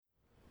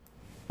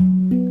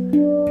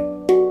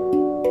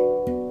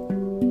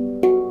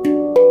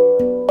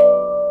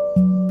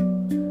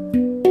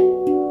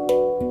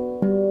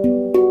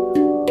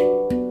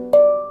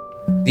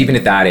even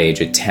at that age,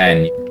 at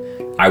 10,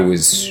 I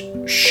was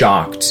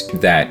shocked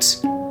that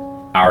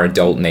our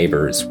adult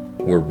neighbors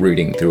were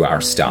rooting through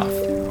our stuff.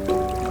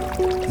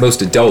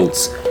 Most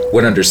adults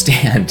would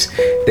understand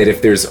that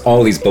if there's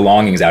all these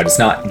belongings out, it's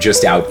not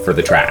just out for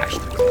the trash.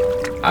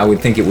 I would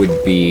think it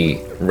would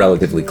be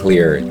relatively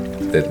clear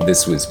that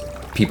this was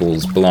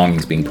people's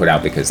belongings being put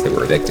out because they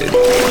were evicted.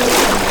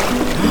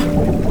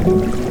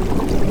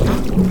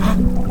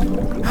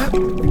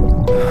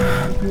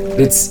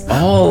 It's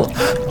all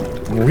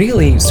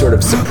really sort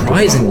of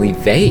surprisingly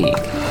vague.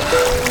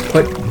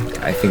 But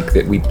I think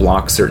that we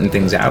block certain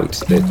things out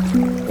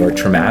that are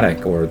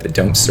traumatic or that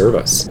don't serve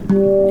us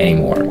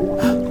anymore.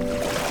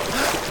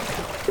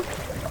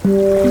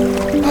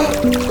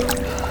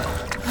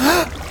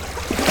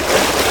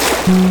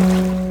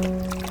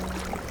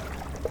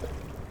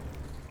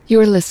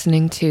 You're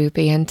listening to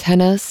the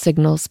Antenna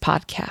Signals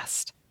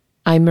podcast.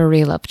 I'm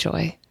Marie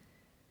Lovejoy.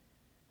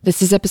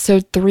 This is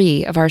episode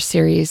 3 of our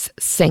series,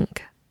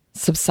 Sink,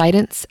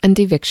 Subsidence and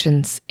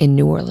Evictions in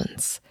New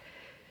Orleans.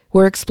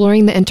 We're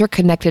exploring the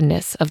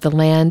interconnectedness of the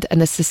land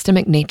and the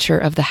systemic nature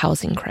of the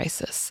housing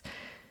crisis.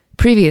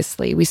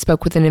 Previously, we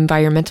spoke with an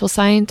environmental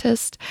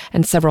scientist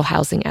and several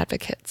housing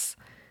advocates.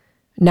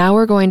 Now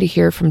we're going to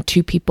hear from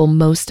 2 people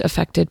most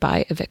affected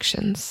by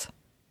evictions: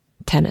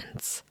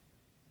 tenants.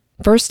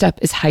 First up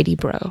is Heidi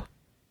Bro.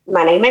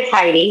 My name is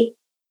Heidi.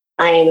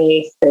 I am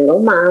a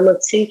single mom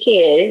of 2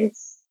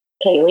 kids,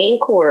 Kaylee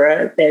and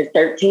Cora. They're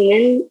 13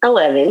 and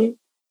 11.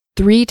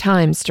 3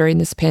 times during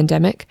this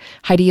pandemic,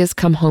 Heidi has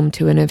come home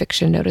to an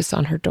eviction notice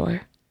on her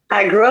door.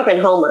 I grew up in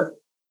Houma.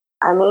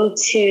 I moved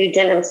to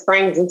Denham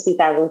Springs in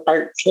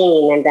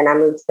 2013, and then I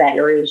moved to Baton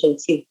Rouge in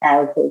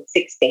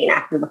 2016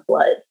 after the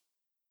flood.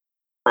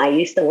 I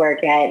used to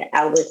work at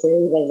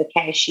Albertsons as a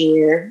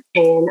cashier,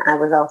 and I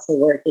was also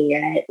working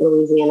at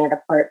Louisiana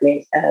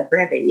Department of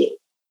Revenue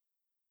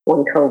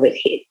when COVID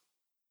hit.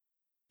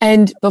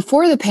 And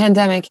before the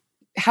pandemic,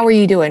 how were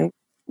you doing?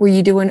 Were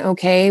you doing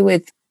okay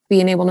with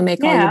being able to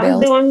make all your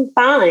bills? Yeah, I was doing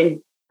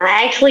fine.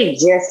 I actually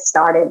just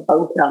started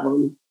both of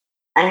them.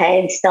 I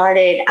had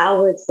started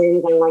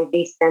Albertsons in like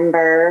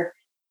December,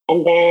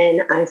 and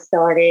then I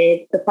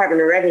started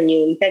Department of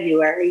Revenue in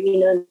February,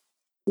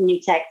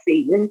 new tax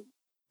season.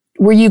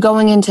 Were you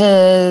going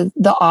into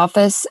the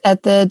office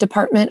at the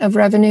Department of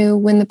Revenue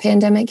when the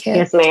pandemic hit?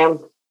 Yes, ma'am.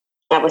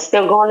 I was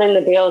still going in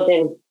the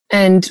building.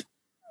 And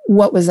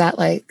what was that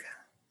like?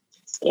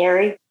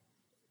 Scary.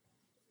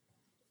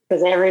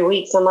 Because every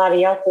week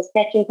somebody else was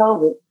catching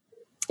COVID.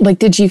 Like,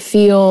 did you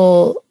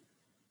feel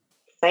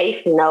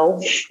safe?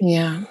 No.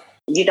 Yeah.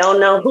 You don't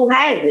know who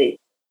has it.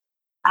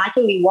 I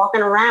can be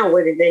walking around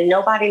with it and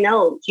nobody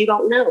knows. You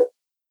don't know.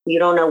 You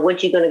don't know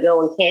what you're going to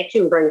go and catch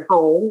and bring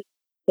home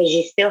because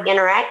you're still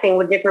interacting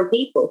with different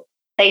people.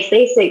 They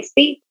say 6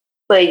 feet,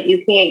 but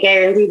you can't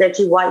guarantee that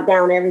you wipe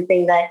down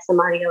everything that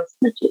somebody else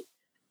touches.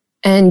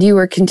 And you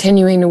were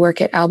continuing to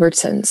work at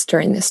Albertsons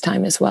during this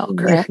time as well,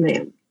 correct? Yes,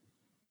 ma'am.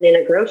 In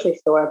a grocery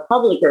store, a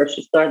public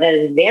grocery store that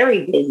is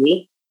very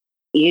busy,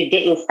 you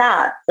didn't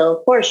stop. So,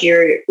 of course,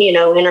 you're,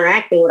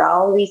 interacting with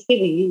all these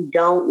people. You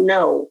don't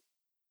know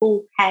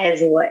who has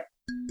what.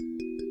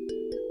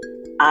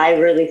 I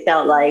really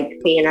felt like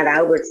being at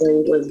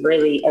Albertsons was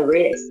really a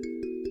risk.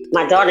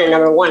 My daughter,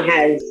 number 1,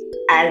 has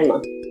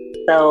asthma.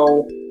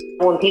 So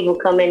when people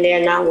come in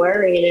there not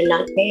worrying and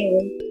not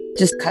caring.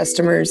 Just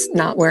customers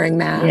not wearing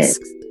masks. Yes.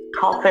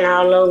 Coughing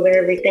all over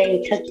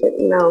everything, touch it,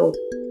 no.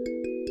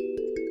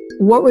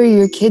 What were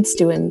your kids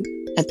doing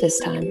at this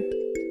time?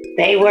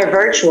 They were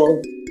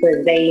virtual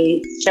because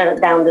they shut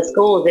down the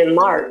schools in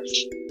March.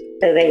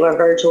 So they were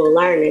virtual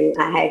learning.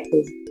 I had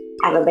to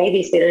have a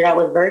babysitter that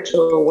was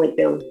virtual with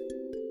them.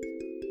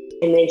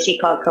 And then she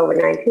caught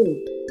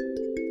COVID-19.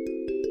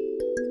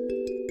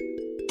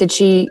 Did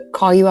she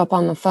call you up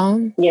on the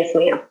phone? Yes,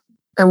 ma'am.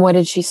 And what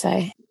did she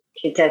say?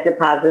 She tested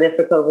positive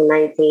for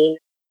COVID-19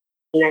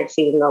 and that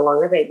she was no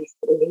longer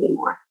babysitting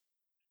anymore.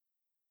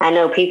 I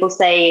know people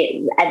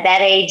say at that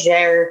age,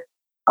 they're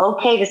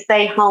okay to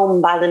stay home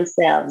by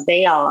themselves.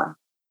 They are.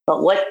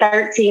 But what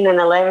 13 and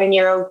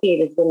 11-year-old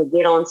kid is going to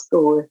get on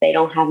school if they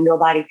don't have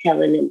nobody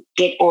telling them,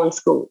 get on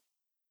school,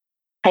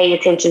 pay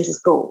attention to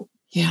school?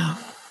 Yeah.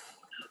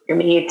 I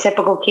mean, your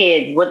typical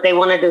kids, what they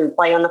want to do,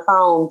 play on the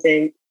phones.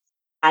 And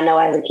I know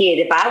as a kid,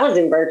 if I was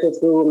in virtual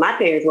school, my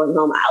parents wasn't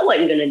home, I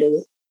wasn't going to do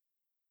it.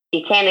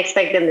 You can't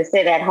expect them to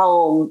sit at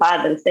home by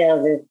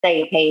themselves and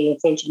stay paying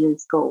attention in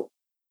school.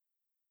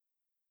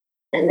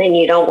 And then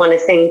you don't want to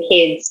send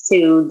kids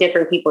to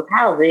different people's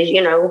houses.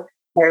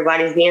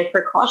 Everybody's being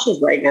precautious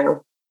right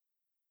now.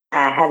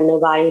 I have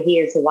nobody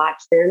here to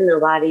watch them,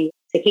 nobody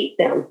to keep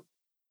them.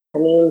 I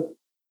mean,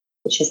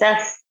 it's just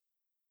us.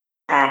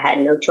 I had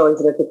no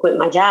choice but to quit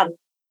my job.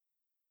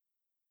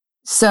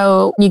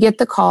 So you get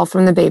the call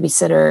from the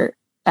babysitter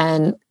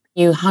and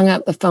you hung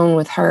up the phone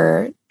with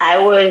her. I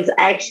was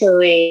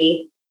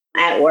actually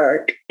at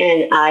work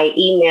and I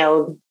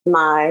emailed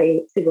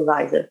my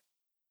supervisor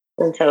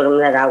and told him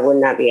that I would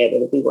not be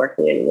able to be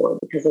working anymore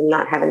because of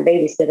not having a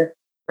babysitter.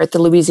 At the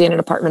Louisiana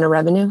Department of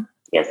Revenue?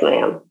 Yes,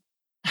 ma'am.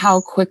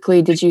 How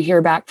quickly did you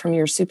hear back from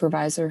your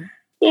supervisor?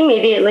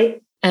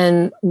 Immediately.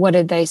 And what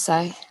did they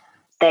say?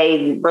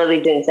 They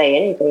really didn't say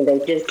anything. They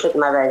just took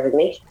my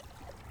resignation.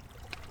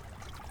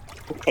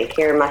 Take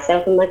care of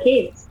myself and my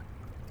kids.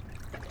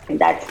 And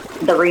that's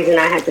the reason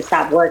I had to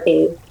stop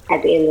working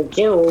at the end of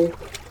June,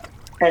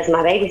 because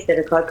my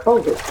babysitter caught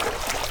COVID.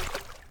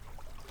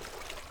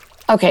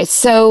 Okay,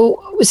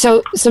 so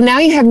now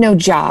you have no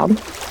job.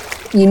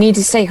 You need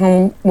to stay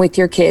home with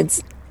your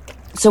kids.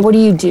 So what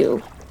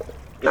do?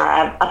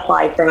 I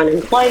applied for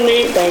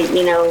unemployment, but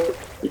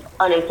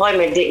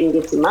unemployment didn't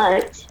get too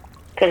much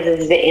because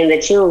it's the end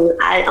of June.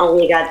 I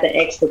only got the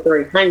extra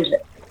 $300.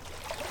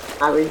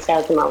 I reached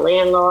out to my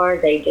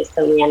landlord. They just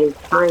told me I need to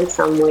find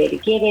some way to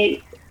get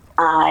it.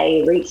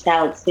 I reached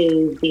out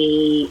to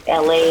the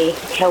LA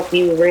Help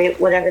You Rent,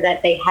 whatever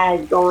that they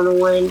had going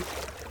on.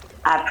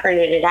 I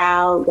printed it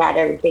out, got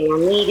everything I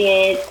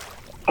needed,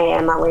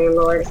 and my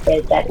landlord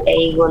said that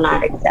they will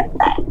not accept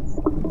that.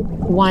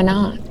 Why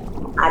not?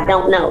 I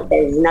don't know.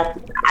 There's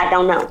nothing. I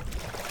don't know.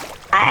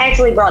 I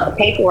actually brought the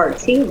paperwork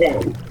to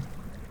them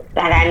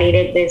that I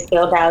needed this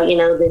filled out.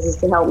 This is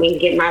to help me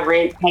get my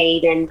rent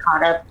paid and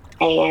caught up.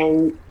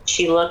 And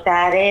she looked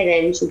at it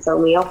and she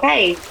told me,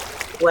 okay.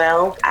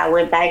 Well, I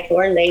went back to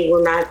her and they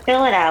will not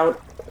fill it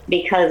out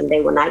because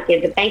they will not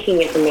give the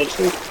banking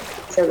information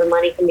so the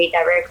money can be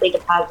directly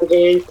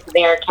deposited into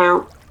their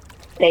account.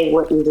 They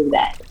wouldn't do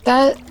that.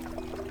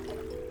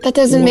 That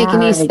doesn't make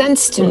any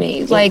sense to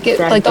me.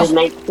 That doesn't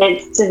make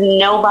sense to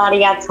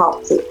nobody I've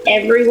talked to.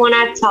 Everyone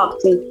I've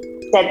talked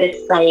to said the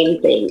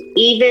same thing.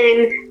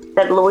 Even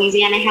the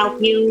Louisiana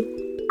Help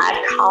You,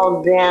 I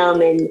called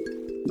them and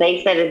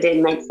they said it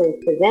didn't make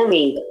sense to them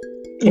either.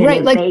 And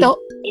right,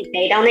 if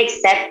they don't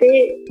accept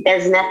it,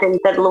 there's nothing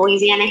that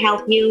Louisiana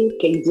Help You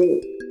can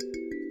do.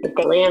 If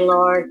the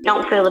landlord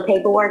don't fill the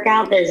paperwork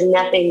out, there's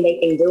nothing they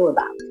can do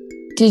about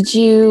it. Did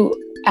you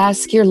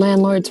ask your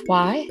landlords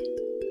why?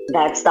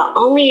 That's the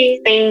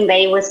only thing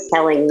they was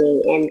telling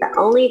me. And the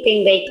only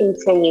thing they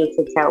continue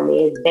to tell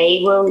me is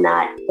they will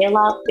not fill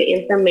out the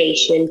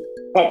information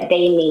that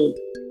they need.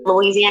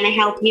 Louisiana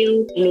Help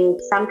You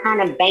needs some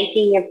kind of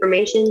banking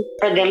information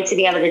for them to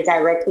be able to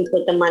directly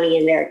put the money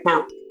in their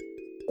account.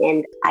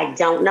 And I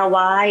don't know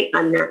why.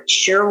 I'm not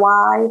sure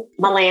why.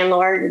 My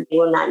landlord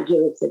will not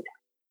give it to them.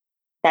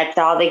 That's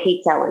all they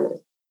keep telling me.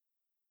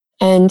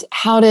 And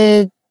how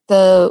did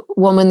the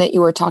woman that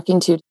you were talking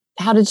to,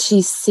 how did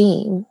she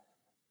seem?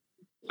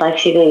 Like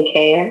she didn't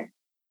care.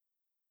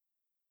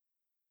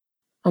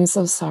 I'm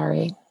so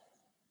sorry.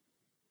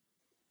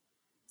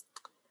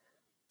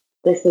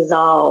 This is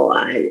all,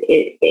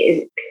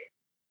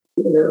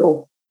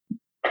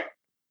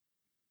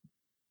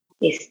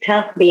 it's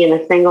tough being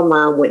a single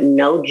mom with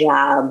no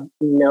job,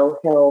 no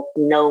help,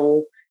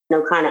 no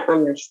kind of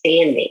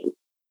understanding.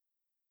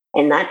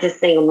 And not just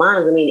single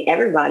moms,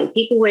 everybody,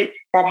 people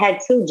that had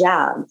 2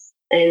 jobs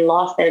and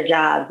lost their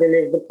jobs and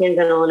is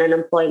dependent on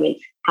unemployment,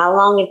 how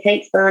long it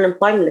takes for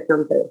unemployment to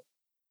come through.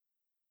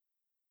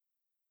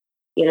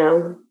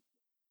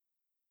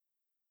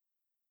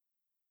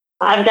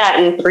 I've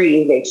gotten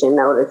 3 eviction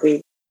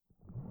notices.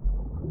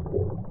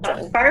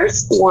 The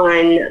first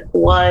one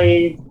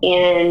was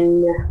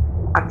in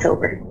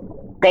October.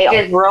 They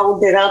just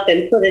rolled it up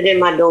and put it in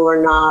my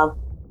doorknob.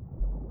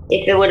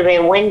 If it would have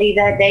been windy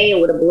that day, it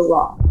would have blew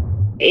off.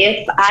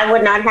 If I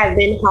would not have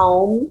been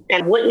home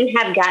and wouldn't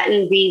have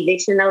gotten the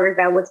eviction notice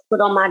that was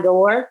put on my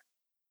door,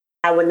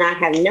 I would not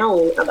have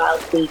known about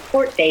the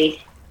court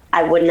date.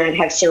 I would not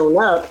have shown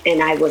up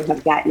and I would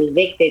have gotten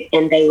evicted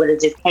and they would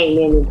have just came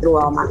in and threw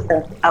all my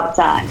stuff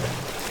outside.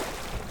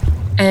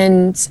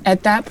 And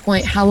at that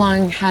point, how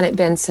long had it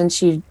been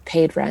since you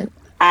paid rent?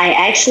 I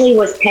actually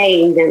was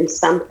paying them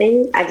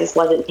something. I just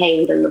wasn't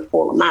paying them the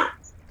full amount.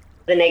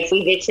 The next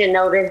eviction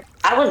notice,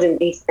 I was in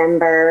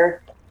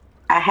December.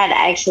 I had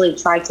actually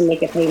tried to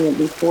make a payment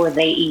before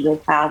they even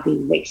filed the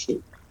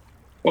eviction,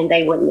 and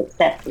they wouldn't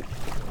accept it.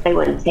 They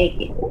wouldn't take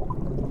it.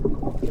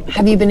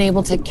 Have you been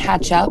able to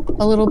catch up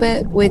a little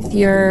bit with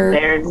your...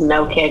 There's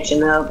no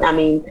catching up.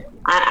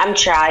 I'm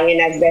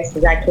trying as best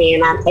as I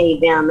can. I pay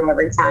them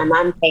every time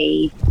I'm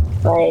paid.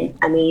 But,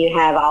 you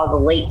have all the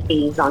late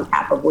fees on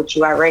top of what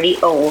you already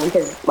owe.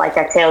 Because, like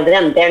I tell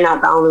them, they're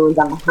not the only ones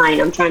I'm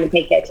behind. I'm trying to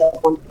pay catch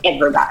up on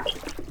everybody.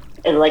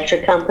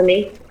 Electric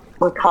company,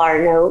 my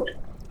car note,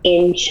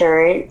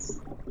 insurance,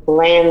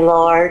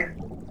 landlord,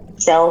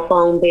 cell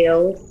phone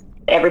bills.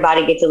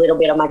 Everybody gets a little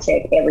bit of my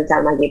check every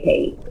time I get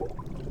paid.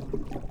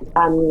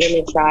 I'm going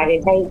to try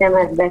to pay them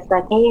as best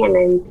I can.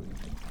 And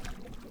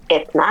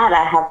if not,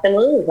 I have to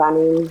move.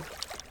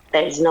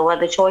 There's no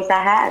other choice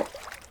I have.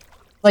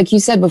 Like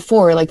you said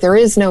before, there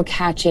is no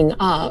catching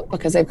up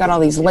because they've got all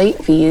these late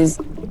fees.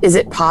 Is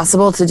it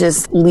possible to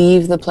just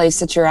leave the place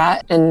that you're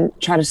at and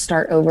try to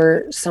start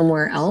over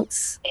somewhere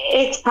else?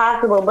 It's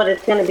possible, but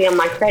it's going to be on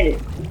my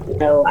credit.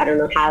 So I don't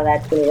know how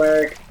that's going to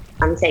work.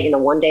 I'm taking it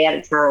one day at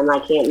a time. I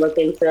can't look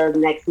into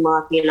next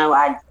month.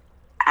 I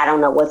don't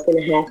know what's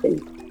going to happen.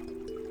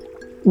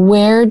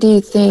 Where do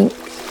you think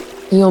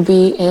you'll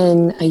be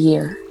in a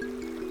year?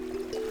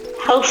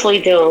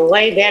 Hopefully doing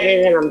way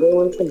better than I'm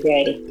doing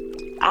today.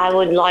 I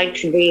would like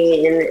to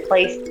be in a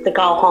place to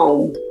call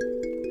home.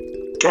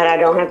 That I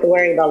don't have to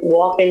worry about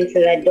walking to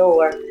that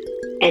door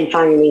and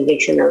finding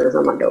eviction notice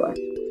on my door.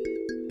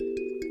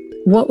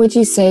 What would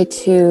you say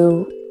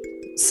to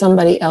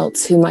somebody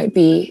else who might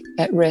be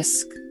at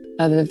risk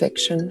of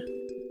eviction?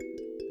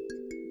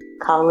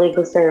 Call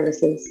legal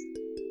services.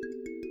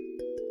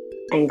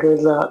 And good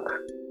luck.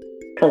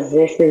 Because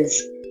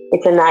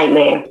it's a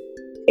nightmare.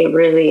 It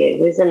really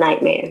is. It's a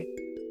nightmare.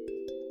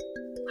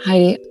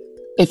 Heidi,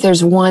 if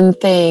there's one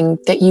thing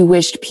that you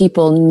wished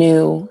people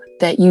knew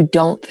that you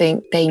don't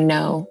think they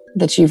know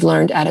that you've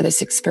learned out of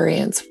this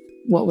experience,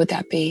 what would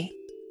that be?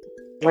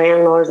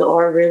 Landlords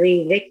are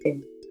really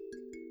evicting.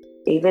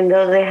 Even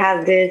though they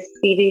have this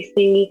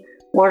CDC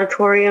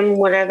moratorium,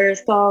 whatever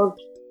it's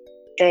called,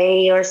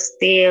 they are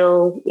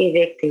still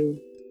evicting.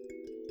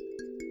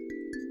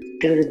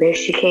 Do the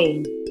best you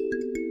can.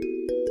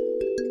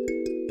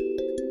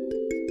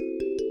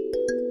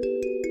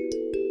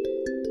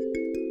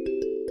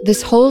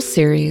 This whole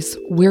series,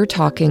 we're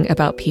talking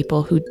about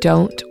people who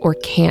don't or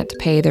can't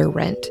pay their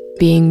rent,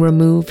 being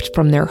removed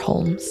from their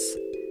homes.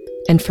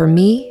 And for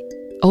me,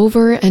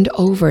 over and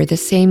over, the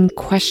same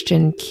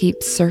question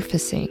keeps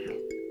surfacing.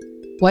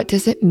 What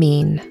does it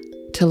mean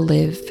to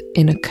live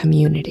in a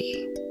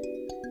community?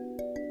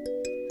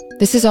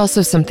 This is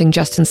also something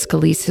Justin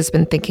Scalise has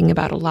been thinking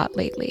about a lot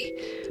lately.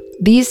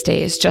 These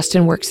days,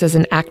 Justin works as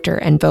an actor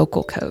and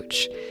vocal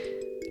coach.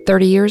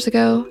 30 years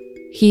ago,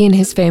 he and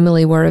his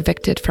family were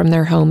evicted from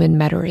their home in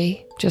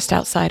Metairie, just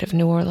outside of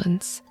New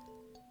Orleans.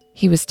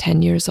 He was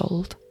 10 years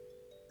old.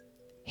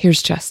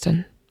 Here's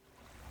Justin.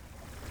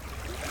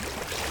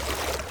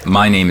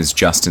 My name is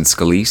Justin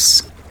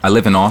Scalise. I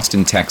live in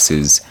Austin,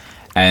 Texas,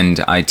 and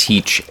I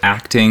teach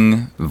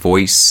acting,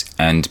 voice,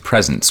 and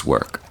presence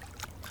work.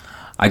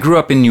 I grew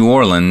up in New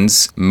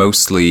Orleans,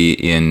 mostly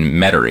in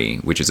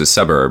Metairie, which is a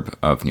suburb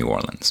of New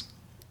Orleans.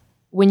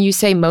 When you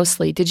say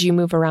mostly, did you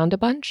move around a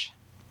bunch?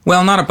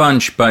 Well, not a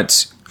bunch,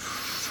 but,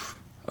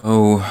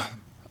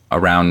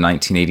 around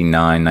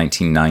 1989,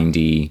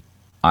 1990,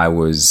 I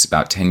was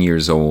about 10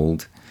 years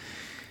old.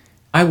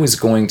 I was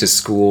going to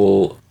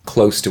school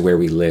close to where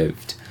we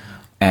lived,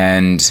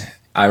 and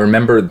I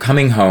remember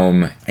coming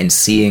home and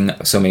seeing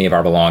so many of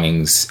our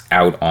belongings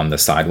out on the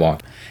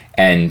sidewalk,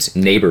 and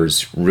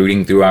neighbors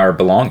rooting through our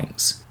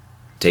belongings,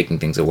 taking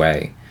things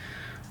away.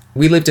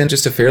 We lived in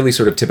just a fairly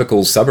sort of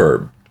typical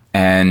suburb,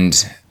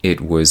 and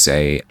it was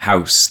a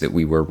house that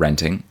we were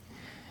renting.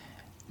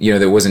 You know,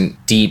 there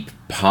wasn't deep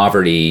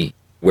poverty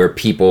where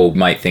people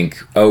might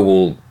think, oh,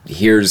 well,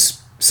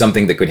 here's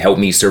something that could help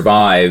me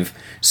survive,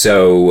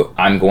 so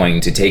I'm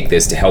going to take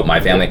this to help my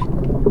family.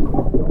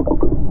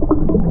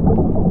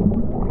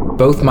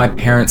 Both my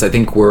parents, I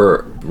think,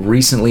 were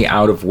recently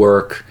out of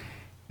work.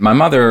 My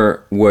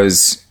mother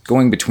was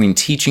going between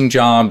teaching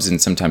jobs and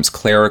sometimes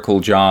clerical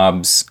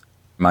jobs.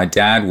 My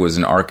dad was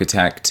an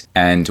architect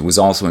and was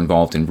also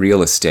involved in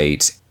real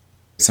estate.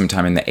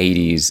 Sometime in the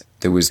 80s,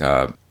 there was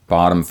a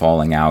bottom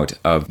falling out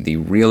of the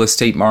real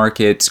estate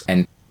market,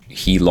 and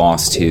he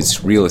lost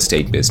his real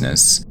estate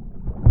business.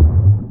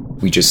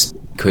 We just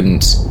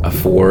couldn't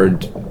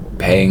afford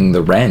paying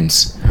the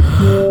rent.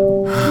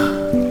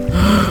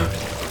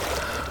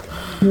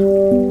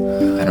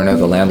 I don't know,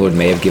 the landlord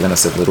may have given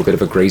us a little bit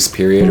of a grace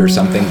period or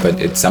something, but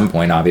at some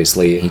point,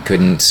 obviously, he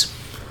couldn't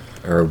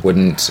or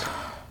wouldn't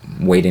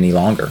wait any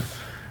longer.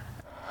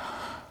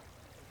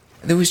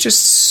 There was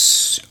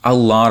just a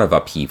lot of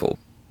upheaval.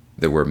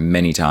 There were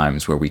many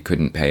times where we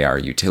couldn't pay our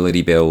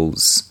utility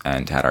bills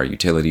and had our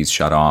utilities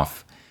shut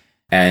off.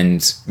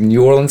 And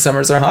New Orleans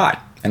summers are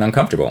hot and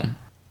uncomfortable.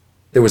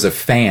 There was a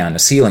fan, a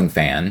ceiling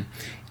fan,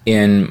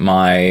 in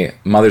my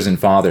mother's and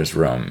father's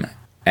room.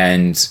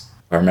 And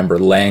I remember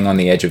laying on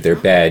the edge of their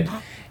bed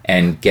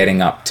and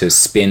getting up to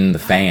spin the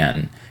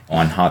fan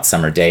on hot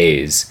summer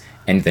days,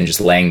 and then just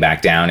laying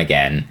back down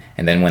again.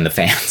 And then when the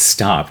fan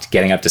stopped,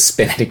 getting up to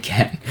spin it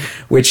again,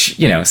 which,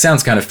 you know,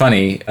 sounds kind of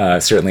funny,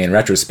 certainly in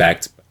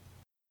retrospect.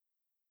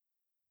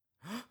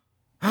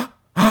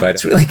 But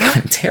it's really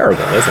kind of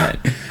terrible, isn't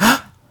it?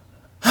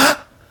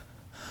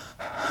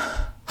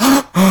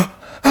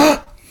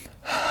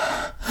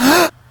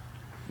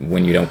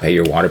 When you don't pay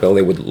your water bill,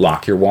 they would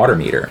lock your water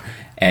meter.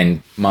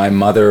 And my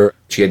mother,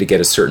 she had to get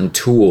a certain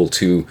tool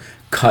to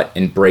cut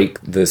and break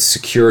the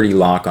security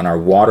lock on our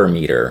water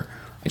meter.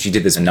 And she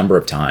did this a number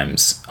of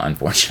times,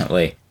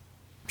 unfortunately.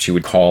 She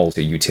would call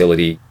the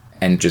utility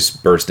and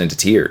just burst into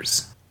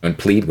tears and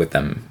plead with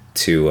them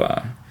to,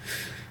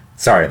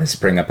 sorry, let's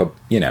bring up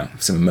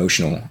some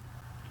emotional,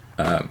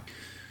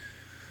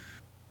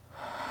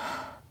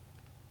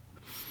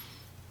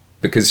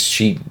 because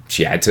she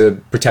had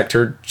to protect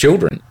her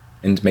children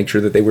and make sure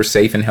that they were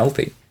safe and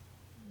healthy.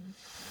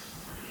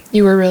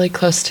 You were really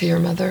close to your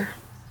mother.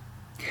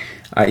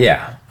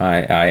 Yeah,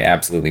 I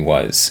absolutely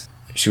was.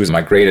 She was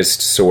my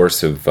greatest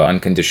source of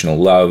unconditional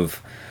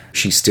love.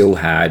 She still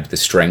had the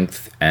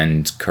strength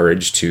and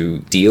courage to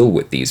deal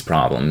with these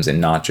problems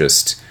and not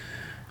just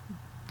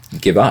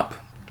give up.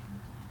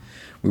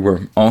 We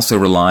were also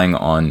relying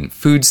on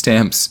food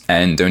stamps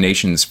and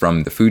donations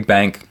from the food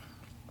bank.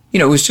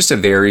 It was just a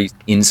very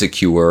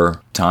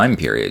insecure time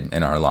period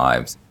in our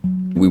lives.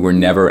 We were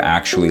never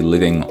actually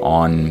living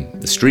on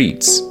the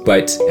streets,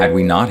 but had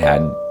we not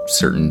had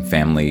certain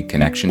family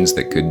connections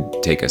that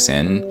could take us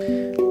in,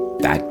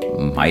 that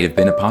might have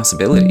been a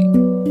possibility.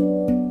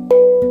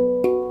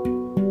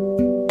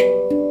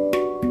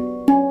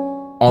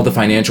 All the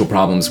financial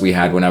problems we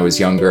had when I was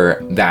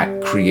younger,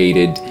 that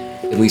created,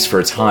 at least for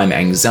a time,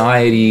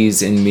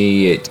 anxieties in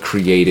me. It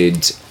created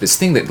this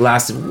thing that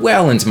lasted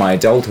well into my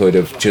adulthood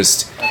of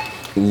just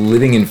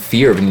living in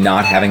fear of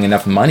not having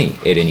enough money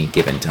at any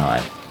given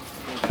time.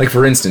 Like,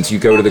 for instance, you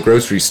go to the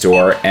grocery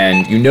store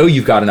and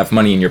you've got enough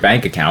money in your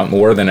bank account,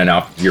 more than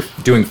enough, you're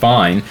doing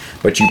fine,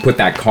 but you put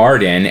that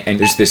card in and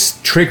there's this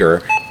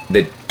trigger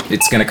that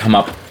it's going to come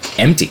up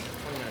empty.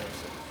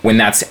 When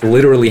that's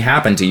literally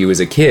happened to you as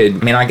a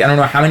kid, I don't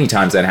know how many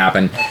times that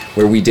happened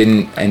where we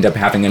didn't end up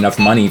having enough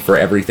money for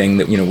everything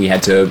that, we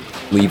had to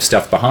leave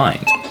stuff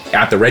behind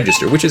at the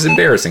register, which is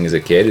embarrassing as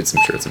a kid.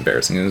 I'm sure it's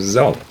embarrassing as an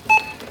adult.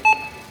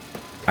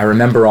 I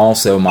remember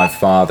also my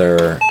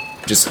father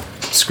just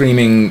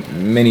screaming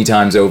many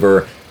times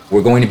over,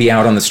 "We're going to be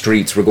out on the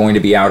streets, we're going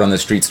to be out on the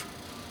streets."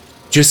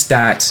 Just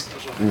that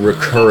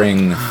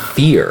recurring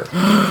fear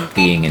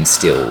being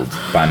instilled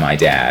by my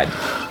dad.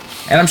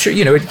 And I'm sure,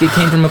 it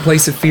came from a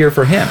place of fear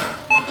for him.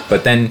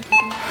 But then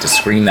to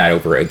scream that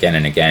over again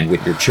and again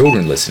with your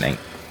children listening,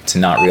 to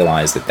not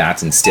realize that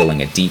that's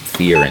instilling a deep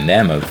fear in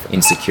them of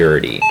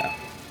insecurity.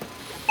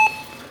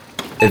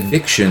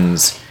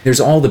 Evictions,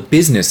 there's all the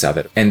business of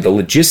it and the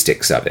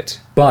logistics of it.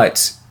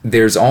 But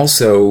there's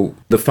also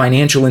the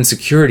financial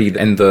insecurity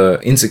and the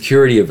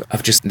insecurity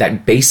of just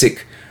that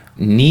basic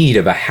need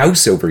of a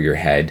house over your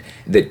head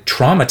that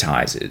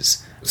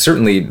traumatizes.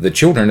 Certainly the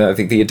children, I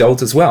think the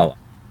adults as well.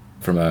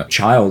 From a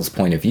child's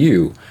point of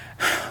view,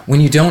 when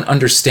you don't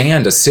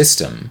understand a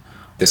system,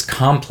 this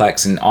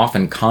complex and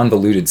often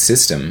convoluted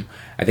system,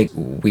 I think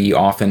we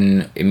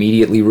often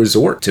immediately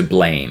resort to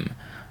blame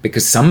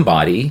because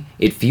somebody,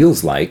 it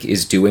feels like,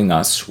 is doing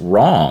us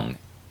wrong.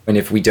 And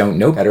if we don't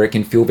know better, it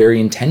can feel very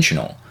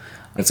intentional.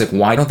 It's like,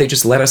 why don't they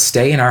just let us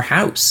stay in our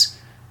house?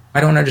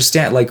 I don't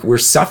understand. Like, we're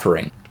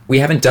suffering. We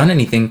haven't done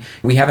anything.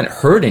 We haven't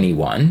hurt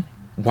anyone.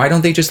 Why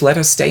don't they just let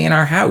us stay in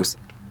our house?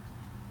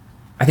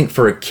 I think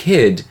for a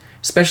kid,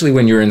 especially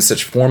when you're in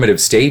such formative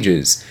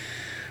stages,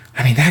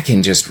 that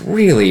can just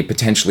really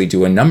potentially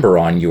do a number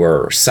on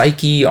your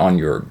psyche, on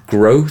your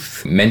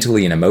growth,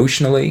 mentally and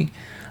emotionally.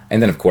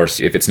 And then, of course,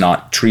 if it's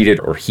not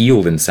treated or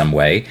healed in some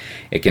way,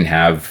 it can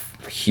have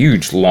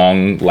huge,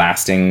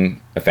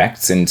 long-lasting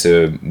effects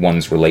into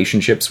one's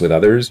relationships with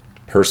others,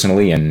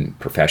 personally and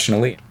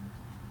professionally.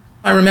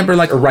 I remember,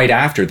 right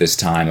after this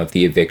time of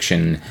the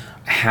eviction,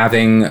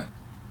 having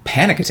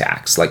panic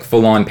attacks,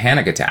 full-on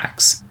panic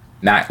attacks.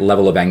 That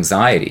level of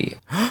anxiety.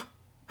 I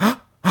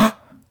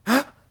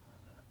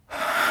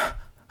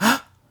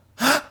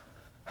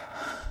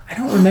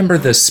don't remember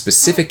the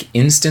specific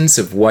instance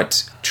of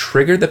what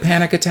triggered the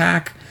panic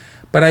attack,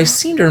 but I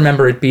seem to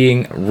remember it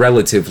being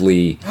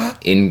relatively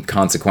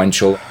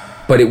inconsequential.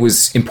 But it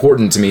was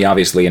important to me,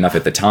 obviously, enough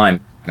at the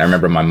time. And I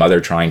remember my mother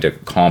trying to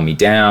calm me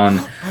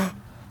down.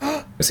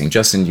 I was saying,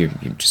 "Justin, you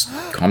just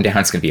calm down.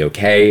 It's going to be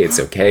okay. It's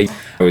okay."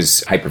 I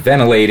was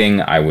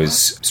hyperventilating. I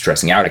was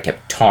stressing out. I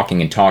kept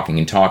talking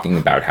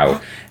about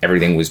how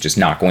everything was just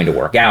not going to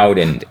work out.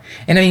 And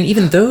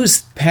even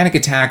those panic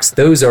attacks,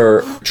 those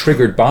are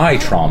triggered by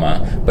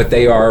trauma, but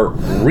they are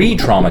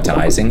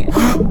re-traumatizing.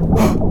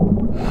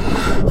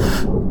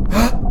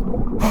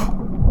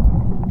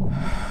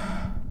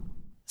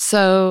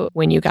 So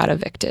when you got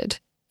evicted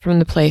from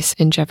the place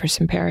in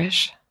Jefferson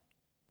Parish,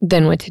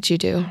 then what did you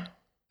do?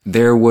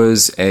 There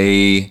was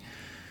a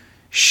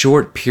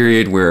short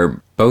period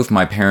where both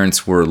my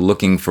parents were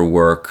looking for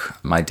work.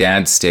 My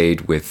dad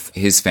stayed with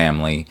his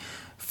family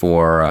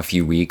for a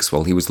few weeks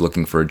while he was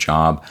looking for a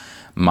job.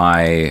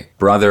 My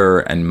brother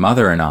and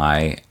mother and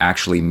I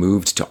actually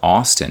moved to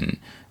Austin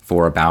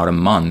for about a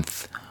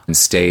month and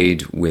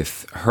stayed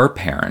with her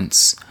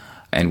parents.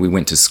 And we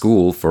went to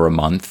school for a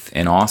month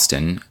in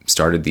Austin,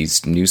 started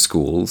these new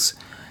schools.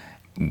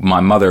 My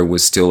mother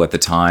was still at the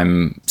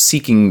time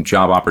seeking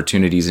job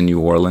opportunities in New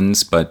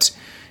Orleans, but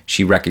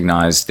she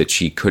recognized that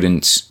she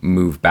couldn't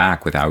move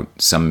back without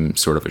some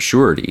sort of a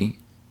surety.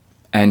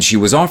 And she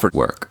was offered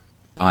work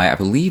by, I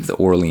believe, the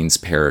Orleans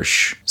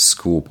Parish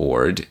School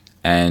Board,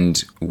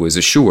 and was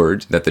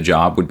assured that the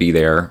job would be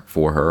there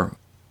for her.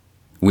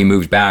 We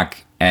moved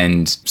back,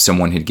 and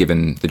someone had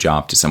given the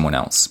job to someone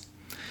else.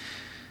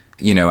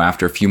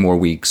 After a few more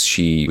weeks,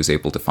 she was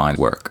able to find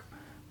work.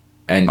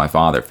 And my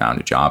father found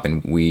a job,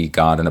 and we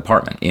got an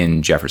apartment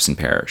in Jefferson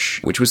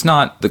Parish, which was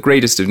not the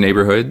greatest of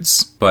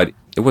neighborhoods, but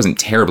it wasn't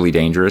terribly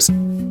dangerous. And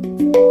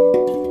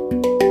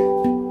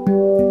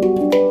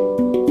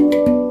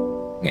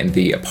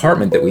the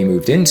apartment that we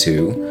moved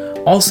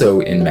into,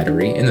 also in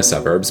Metairie, in the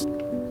suburbs,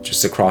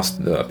 just across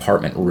the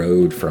apartment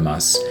road from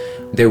us,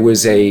 there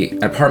was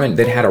an apartment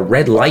that had a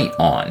red light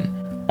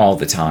on all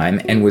the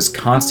time and was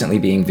constantly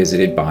being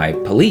visited by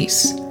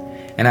police.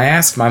 And I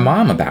asked my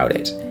mom about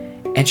it.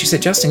 And she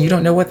said, Justin, you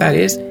don't know what that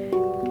is?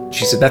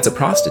 She said, that's a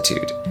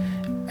prostitute.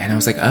 And I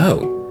was like,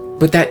 oh,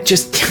 but that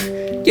just,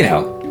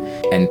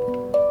 And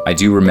I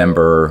do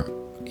remember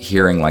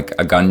hearing like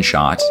a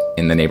gunshot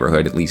in the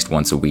neighborhood at least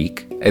once a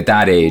week. At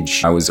that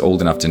age, I was old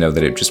enough to know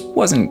that it just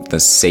wasn't the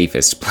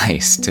safest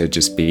place to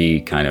just be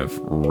kind of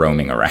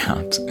roaming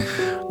around.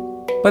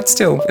 But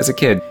still, as a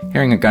kid,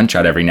 hearing a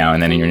gunshot every now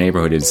and then in your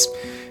neighborhood is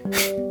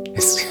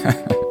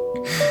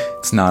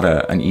it's not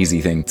an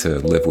easy thing to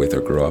live with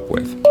or grow up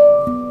with.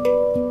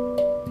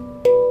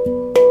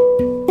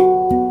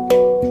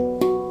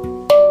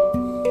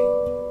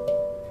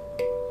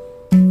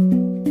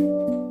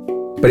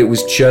 But it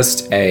was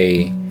just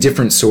a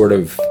different sort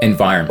of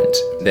environment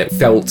that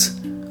felt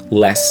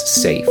less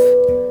safe.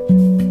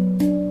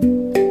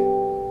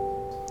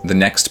 The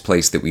next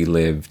place that we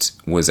lived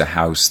was a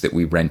house that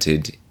we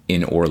rented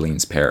in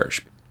Orleans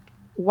Parish.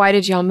 Why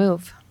did y'all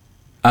move?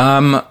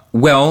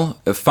 Well,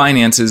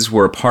 finances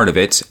were a part of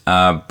it,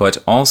 but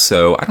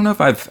also, I don't know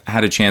if I've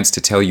had a chance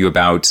to tell you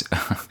about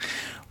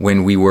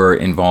when we were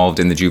involved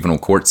in the juvenile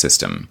court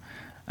system.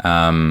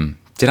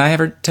 Did I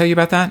ever tell you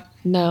about that?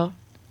 No.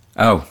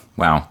 Oh,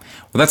 wow.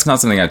 Well, that's not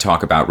something I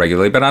talk about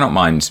regularly, but I don't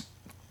mind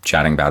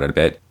chatting about it a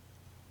bit.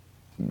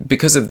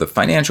 Because of the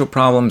financial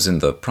problems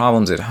and the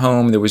problems at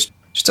home, there was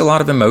just a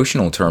lot of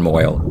emotional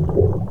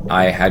turmoil.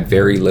 I had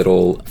very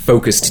little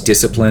focused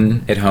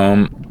discipline at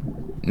home.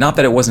 Not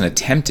that it wasn't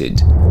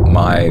attempted.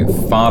 My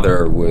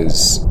father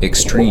was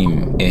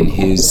extreme in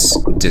his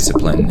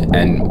discipline,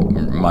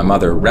 and my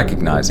mother,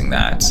 recognizing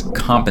that,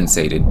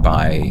 compensated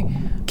by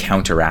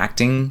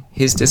counteracting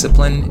his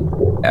discipline.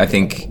 I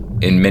think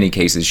in many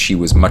cases she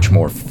was much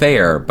more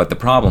fair, but the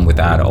problem with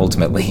that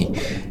ultimately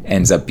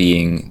ends up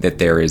being that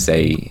there is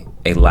a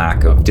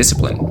lack of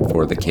discipline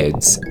for the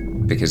kids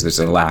because there's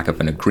a lack of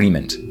an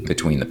agreement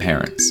between the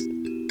parents.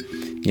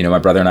 My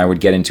brother and I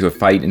would get into a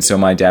fight, and so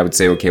my dad would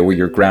say, okay, well,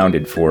 you're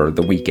grounded for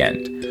the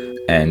weekend,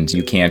 and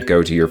you can't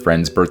go to your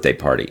friend's birthday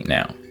party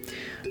now.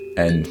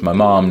 And my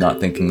mom, not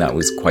thinking that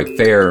was quite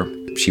fair,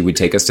 she would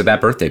take us to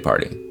that birthday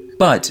party.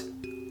 But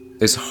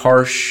as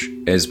harsh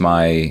as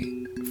my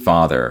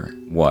father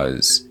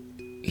was,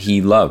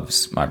 he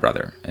loves my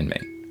brother and me.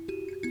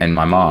 And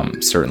my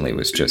mom certainly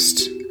was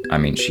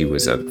she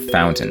was a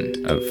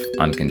fountain of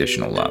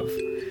unconditional love.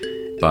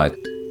 But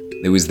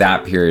it was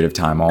that period of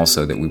time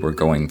also that we were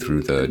going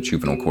through the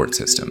juvenile court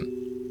system.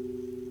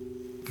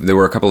 There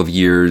were a couple of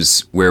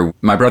years where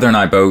my brother and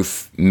I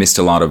both missed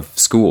a lot of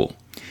school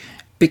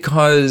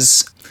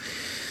because,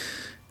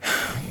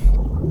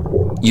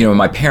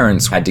 my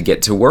parents had to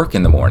get to work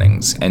in the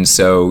mornings. And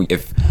so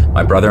if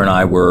my brother and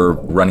I were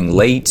running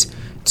late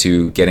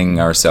to getting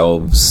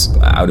ourselves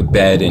out of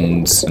bed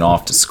and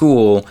off to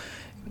school,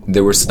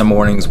 there were some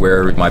mornings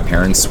where my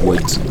parents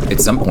would,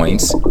 at some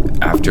point,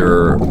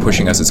 after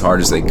pushing us as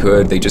hard as they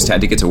could, they just had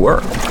to get to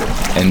work.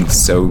 And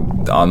so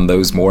on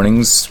those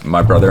mornings,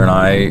 my brother and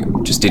I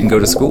just didn't go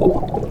to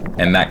school.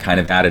 And that kind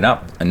of added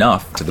up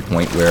enough to the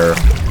point where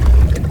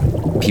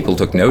people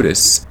took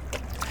notice.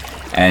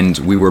 And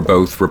we were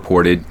both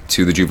reported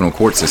to the juvenile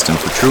court system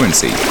for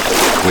truancy,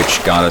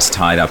 which got us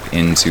tied up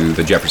into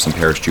the Jefferson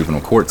Parish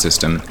juvenile court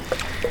system.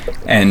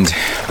 And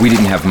we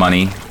didn't have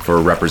money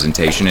for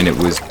representation, and it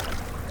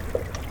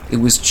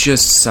was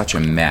just such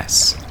a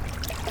mess.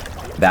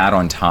 That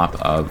on top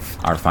of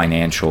our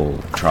financial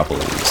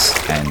troubles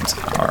and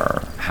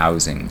our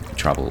housing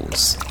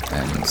troubles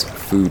and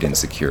food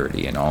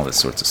insecurity and all this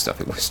sorts of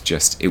stuff, it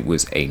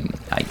was a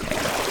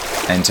nightmare.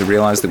 And to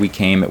realize that we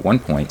came at one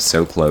point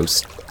so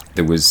close,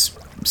 there was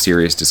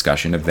serious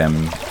discussion of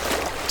them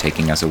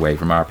taking us away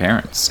from our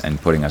parents and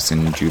putting us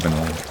in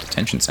juvenile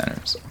detention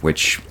centers,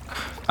 which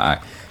I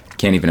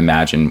can't even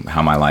imagine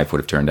how my life would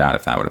have turned out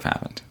if that would have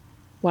happened.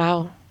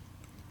 Wow.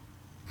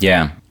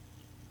 Yeah.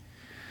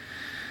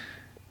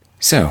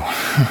 So,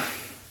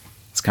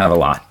 it's kind of a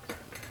lot.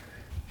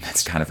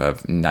 That's kind of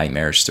a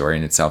nightmarish story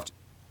in itself.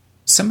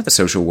 Some of the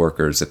social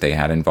workers that they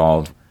had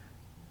involved,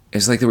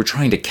 it's like they were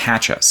trying to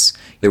catch us.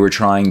 They were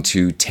trying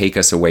to take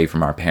us away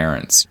from our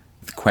parents.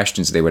 The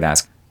questions they would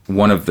ask.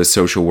 One of the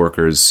social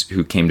workers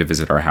who came to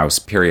visit our house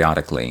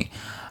periodically,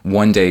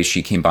 one day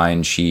she came by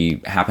and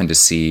she happened to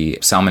see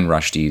Salman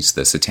Rushdie's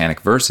The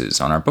Satanic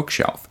Verses on our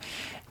bookshelf.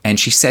 And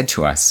she said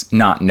to us,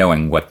 not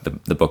knowing what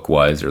the book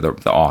was or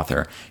the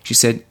author, she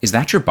said, "Is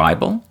that your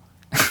Bible?"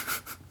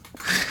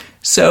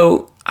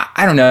 So,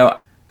 I don't know.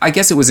 I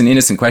guess it was an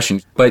innocent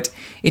question, but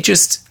it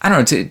just, I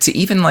don't know, to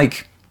even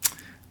like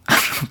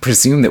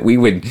presume that we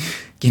would,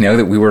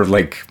 that we were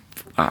like,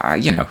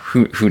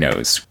 who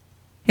knows?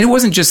 And it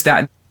wasn't just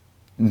that.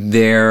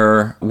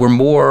 There were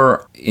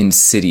more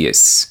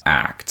insidious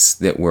acts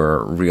that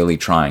were really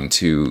trying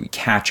to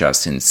catch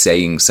us in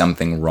saying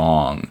something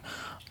wrong,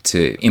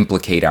 to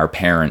implicate our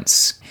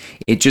parents.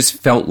 It just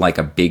felt like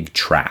a big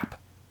trap.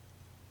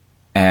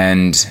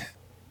 And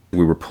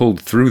we were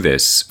pulled through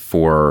this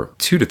for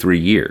 2 to 3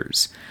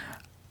 years.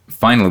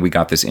 Finally, we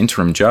got this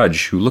interim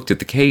judge who looked at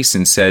the case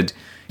and said,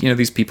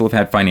 these people have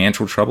had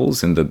financial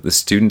troubles and the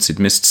students had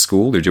missed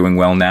school. They're doing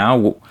well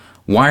now.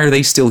 Why are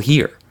they still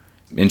here?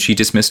 And she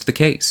dismissed the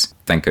case,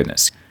 thank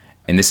goodness.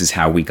 And this is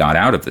how we got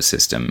out of the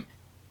system.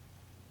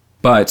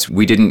 But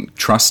we didn't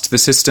trust the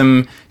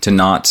system to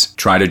not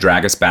try to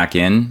drag us back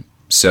in,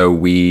 so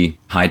we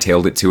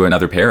hightailed it to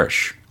another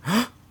parish.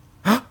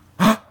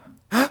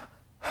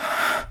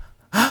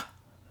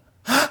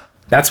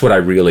 That's what I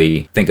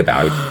really think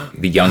about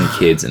the young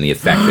kids and the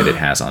effect that it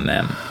has on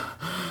them.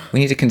 We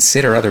need to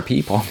consider other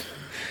people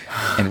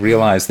and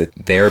realize that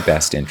their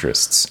best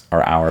interests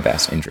are our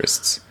best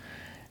interests.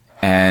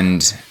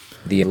 And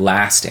the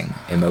lasting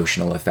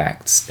emotional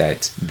effects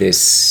that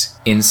this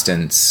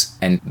instance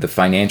and the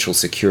financial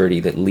security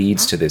that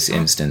leads to this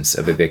instance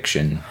of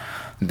eviction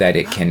that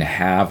it can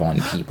have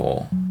on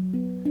people.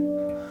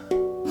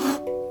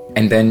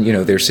 And then,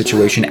 their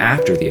situation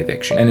after the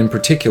eviction, and in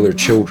particular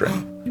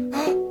children.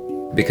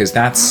 Because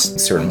that's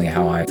certainly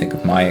how I think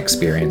of my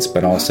experience,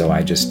 but also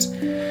I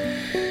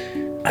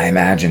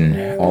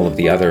imagine all of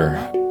the other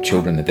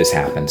children that this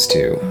happens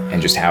to,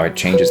 and just how it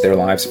changes their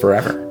lives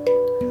forever.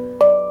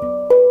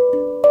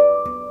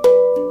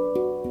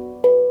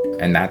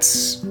 And that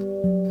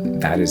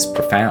is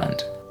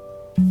profound.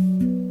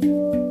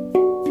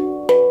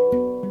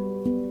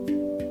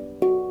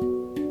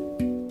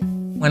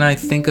 When I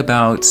think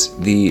about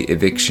the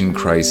eviction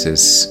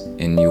crisis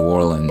in New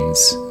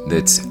Orleans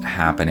that's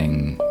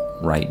happening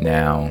right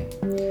now,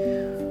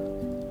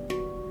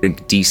 it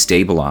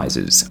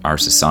destabilizes our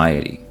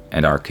society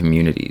and our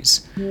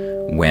communities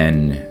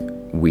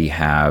when we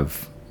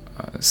have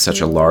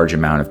such a large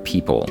amount of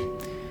people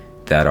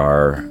that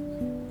are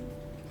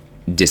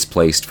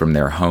displaced from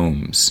their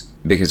homes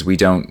because we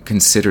don't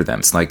consider them.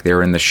 It's like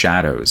they're in the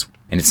shadows,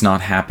 and it's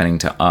not happening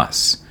to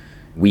us.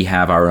 We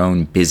have our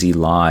own busy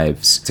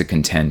lives to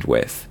contend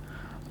with.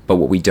 But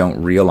what we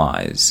don't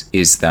realize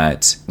is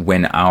that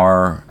when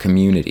our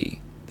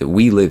community that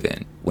we live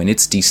in, when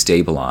it's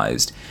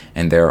destabilized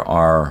and there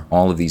are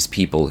all of these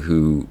people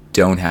who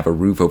don't have a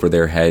roof over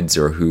their heads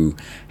or who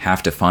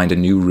have to find a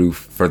new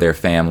roof for their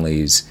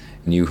families,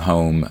 new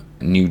home,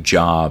 new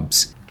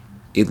jobs,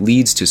 it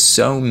leads to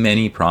so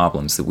many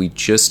problems that we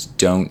just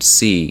don't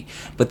see,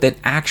 but that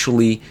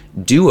actually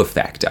do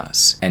affect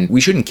us. And we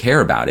shouldn't care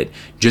about it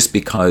just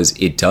because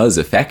it does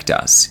affect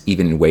us,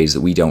 even in ways that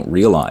we don't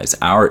realize.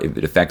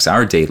 It affects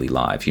our daily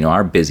lives,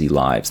 our busy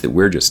lives that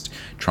we're just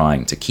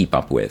trying to keep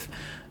up with.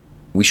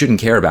 We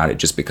shouldn't care about it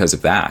just because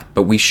of that,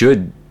 but we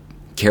should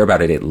care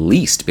about it at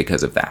least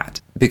because of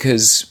that.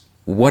 Because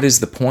what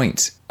is the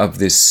point of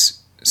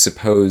this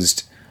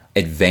supposed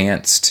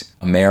advanced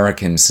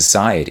American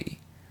society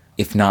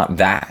if not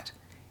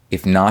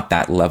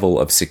that level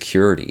of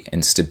security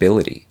and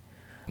stability?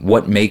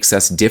 What makes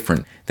us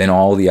different than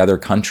all the other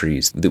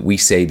countries that we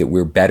say that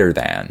we're better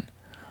than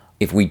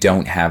if we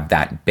don't have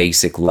that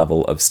basic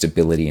level of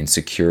stability and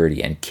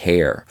security and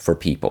care for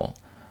people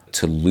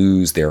to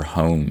lose their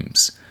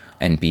homes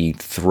and be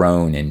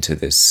thrown into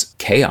this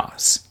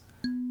chaos?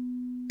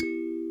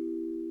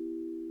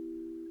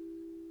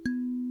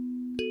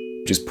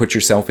 Just put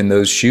yourself in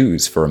those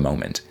shoes for a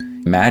moment.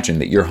 Imagine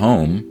that your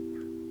home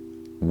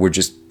were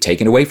just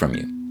taken away from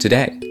you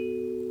today,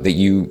 that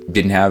you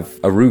didn't have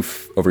a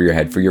roof over your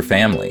head for your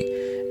family,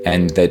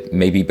 and that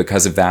maybe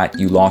because of that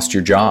you lost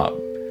your job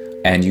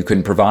and you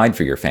couldn't provide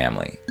for your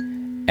family.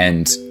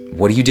 And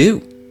what do?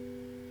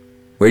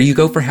 Where do you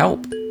go for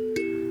help?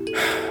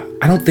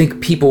 I don't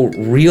think people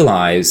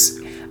realize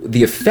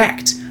the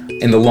effect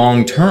in the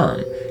long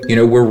term.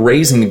 We're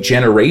raising a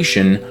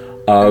generation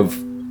of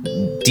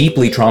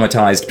deeply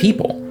traumatized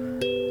people,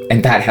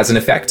 and that has an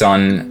effect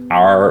on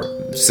our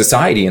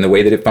society and the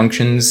way that it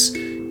functions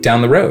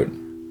down the road.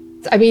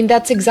 I mean,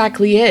 that's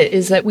exactly it,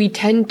 is that we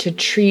tend to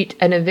treat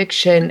an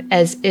eviction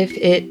as if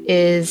it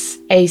is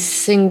a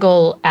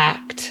single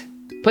act.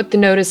 Put the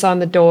notice on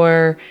the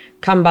door,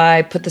 come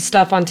by, put the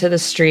stuff onto the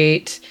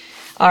street.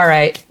 All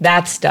right,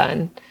 that's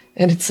done.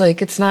 And it's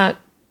like, it's not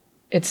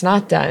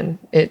done.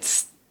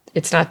 It's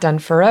not done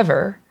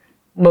forever.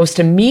 Most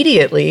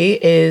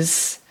immediately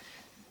is,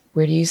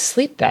 where do you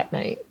sleep that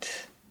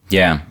night?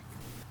 Yeah.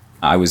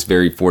 I was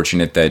very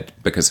fortunate that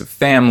because of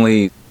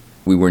family,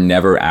 we were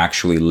never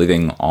actually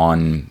living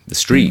on the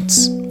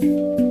streets.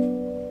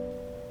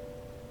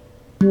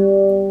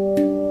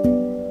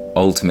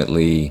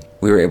 Ultimately,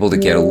 we were able to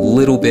get a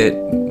little bit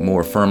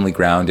more firmly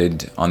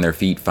grounded on their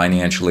feet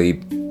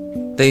financially.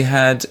 They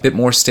had a bit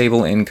more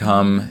stable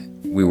income.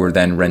 We were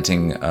then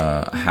renting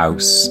a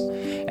house.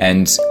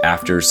 And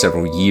after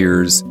several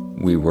years,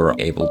 we were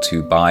able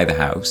to buy the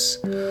house.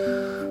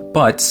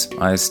 But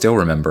I still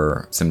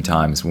remember some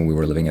times when we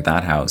were living at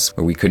that house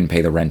where we couldn't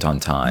pay the rent on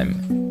time.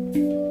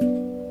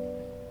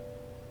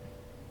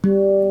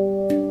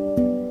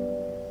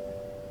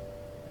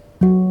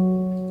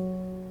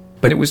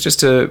 But it was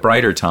just a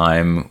brighter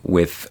time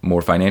with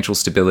more financial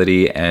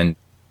stability and,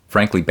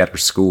 frankly, better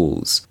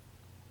schools.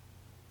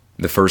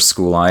 The first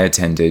school I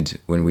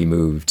attended when we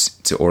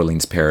moved to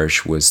Orleans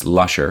Parish was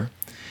Lusher,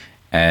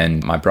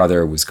 and my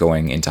brother was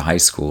going into high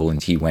school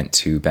and he went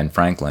to Ben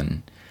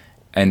Franklin.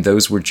 And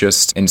those were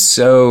just, in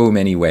so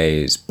many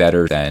ways,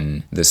 better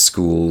than the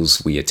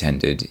schools we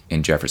attended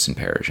in Jefferson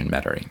Parish and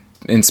Metairie.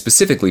 And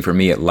specifically for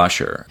me at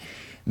Lusher,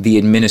 the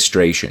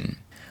administration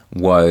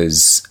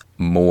was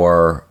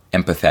more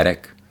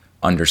empathetic,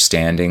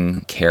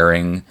 understanding,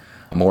 caring,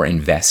 more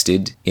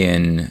invested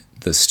in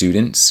the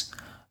students.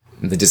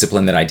 The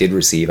discipline that I did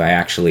receive, I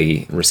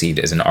actually received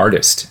as an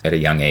artist at a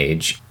young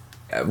age.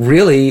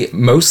 Really,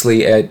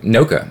 mostly at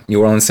NOCCA,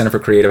 New Orleans Center for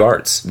Creative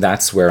Arts.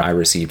 That's where I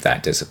received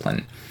that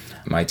discipline.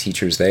 My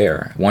teachers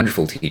there,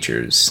 wonderful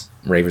teachers,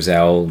 Ray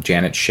Rizal,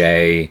 Janet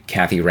Shea,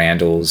 Kathy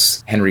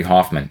Randalls, Henry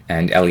Hoffman,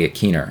 and Elliot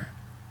Keener.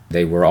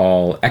 They were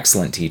all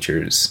excellent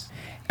teachers.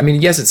 I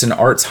mean, yes, it's an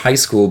arts high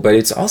school, but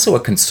it's also a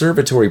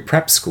conservatory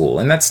prep school.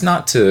 And that's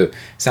not to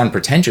sound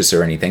pretentious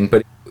or anything,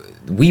 but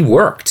we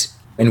worked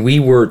and we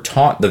were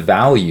taught the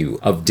value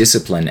of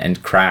discipline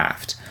and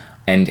craft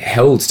and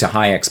held to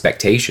high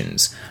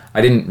expectations.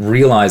 I didn't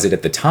realize it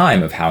at the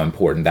time of how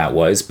important that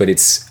was, but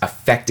it's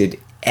affected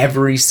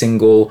every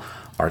single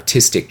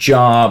artistic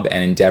job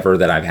and endeavor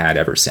that I've had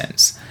ever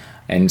since.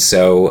 And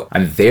so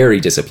I'm very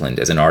disciplined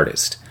as an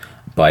artist,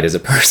 but as a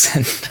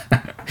person,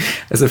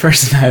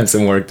 I have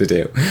some work to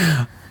do.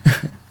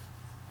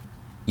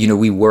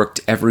 We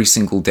worked every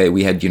single day.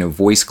 We had,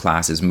 voice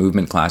classes,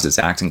 movement classes,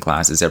 acting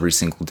classes every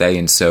single day.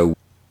 And so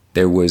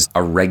there was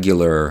a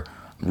regular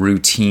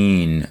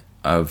routine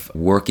of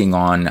working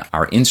on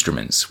our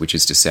instruments, which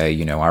is to say,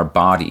 our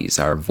bodies,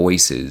 our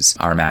voices,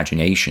 our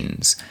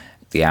imaginations,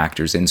 the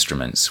actors'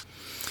 instruments.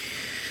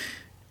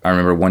 I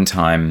remember one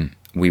time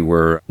we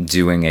were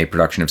doing a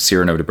production of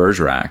Cyrano de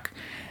Bergerac,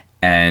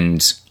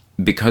 and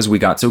because we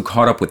got so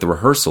caught up with the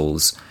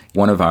rehearsals,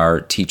 one of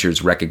our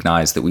teachers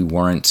recognized that we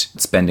weren't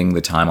spending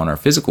the time on our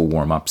physical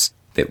warm-ups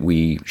that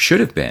we should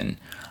have been,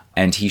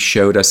 and he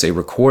showed us a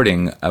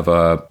recording of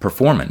a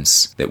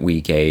performance that we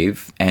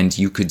gave, and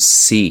you could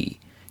see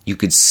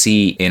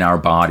in our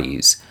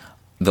bodies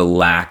the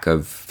lack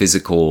of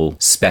physical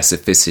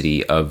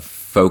specificity, of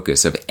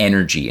focus, of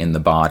energy in the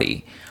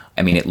body.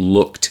 I mean, it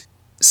looked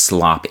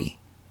sloppy.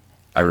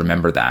 I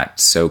remember that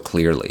so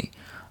clearly.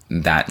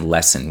 That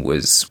lesson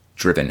was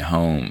driven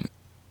home.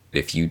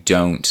 If you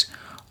don't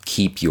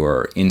keep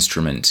your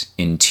instrument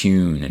in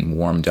tune and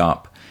warmed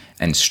up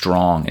and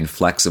strong and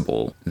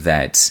flexible,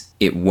 that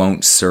it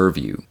won't serve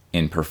you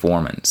in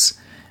performance.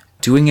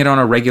 Doing it on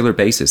a regular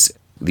basis,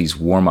 these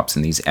warm-ups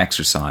and these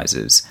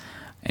exercises,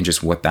 and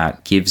just what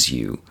that gives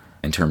you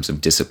in terms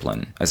of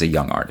discipline as a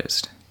young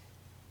artist.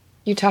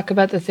 You talk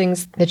about the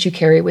things that you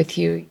carry with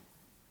you,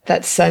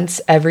 that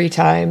sense every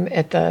time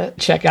at the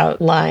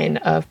checkout line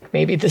of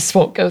maybe this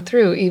won't go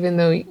through, even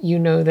though you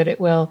know that it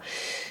will.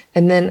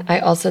 And then I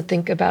also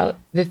think about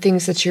the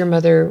things that your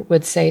mother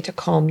would say to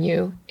calm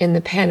you in the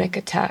panic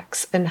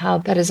attacks, and how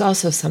that is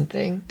also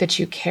something that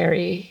you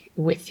carry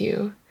with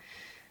you.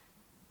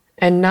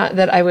 And not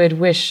that I would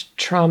wish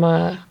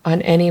trauma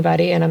on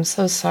anybody, and I'm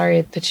so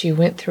sorry that you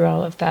went through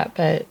all of that,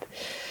 but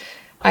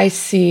I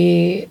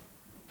see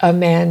a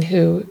man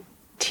who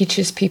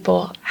teaches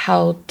people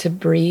how to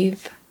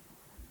breathe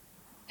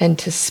and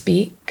to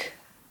speak.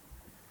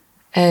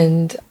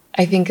 And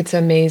I think it's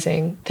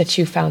amazing that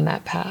you found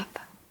that path.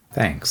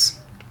 Thanks.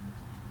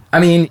 I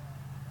mean,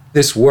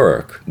 this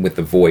work with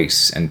the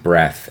voice and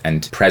breath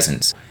and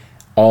presence,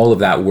 all of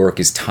that work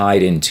is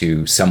tied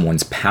into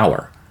someone's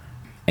power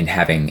and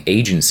having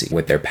agency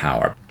with their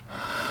power.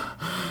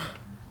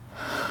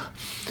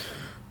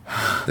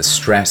 The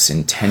stress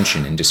and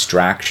tension and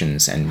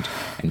distractions and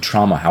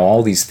trauma, how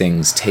all these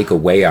things take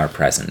away our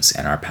presence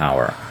and our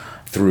power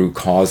through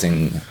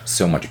causing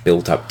so much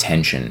built-up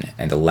tension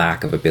and a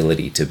lack of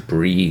ability to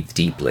breathe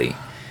deeply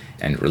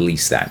and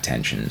release that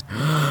tension.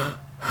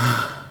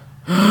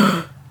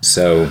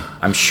 So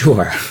I'm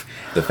sure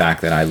the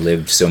fact that I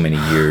lived so many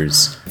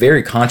years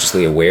very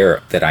consciously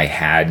aware that I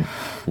had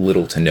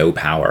little to no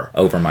power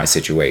over my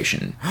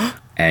situation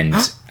and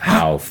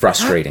how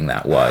frustrating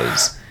that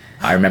was.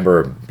 I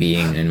remember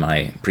being in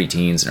my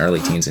preteens and early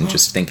teens and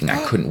just thinking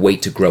I couldn't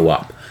wait to grow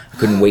up. I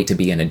couldn't wait to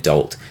be an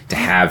adult, to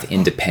have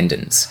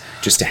independence,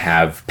 just to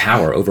have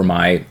power over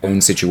my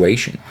own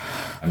situation.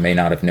 I may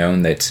not have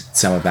known that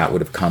some of that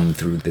would have come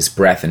through this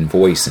breath and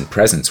voice and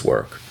presence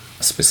work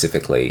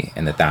specifically,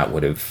 and that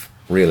would have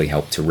really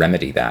helped to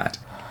remedy that.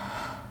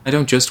 I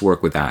don't just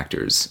work with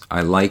actors.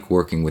 I like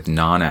working with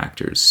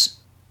non-actors.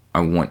 I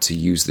want to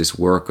use this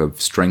work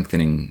of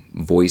strengthening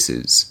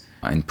voices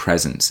and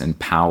presence and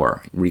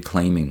power,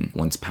 reclaiming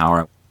one's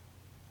power.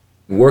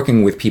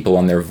 Working with people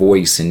on their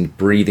voice and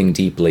breathing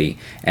deeply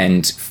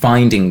and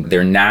finding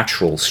their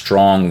natural,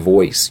 strong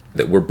voice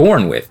that we're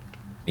born with.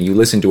 You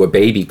listen to a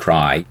baby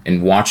cry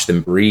and watch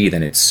them breathe,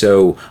 and it's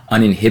so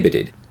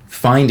uninhibited.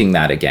 Finding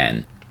that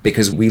again,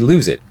 because we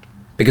lose it.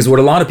 Because what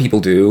a lot of people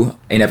do,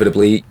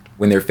 inevitably,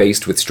 when they're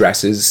faced with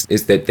stresses,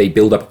 is that they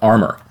build up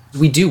armor.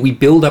 We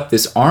build up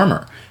this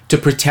armor to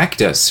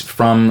protect us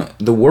from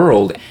the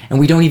world, and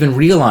we don't even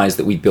realize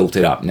that we built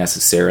it up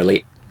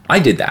necessarily. I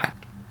did that.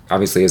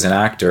 Obviously, as an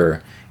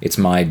actor, it's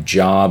my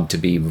job to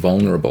be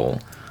vulnerable,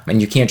 and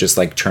you can't just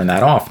turn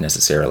that off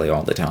necessarily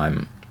all the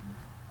time.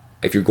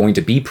 If you're going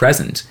to be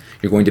present,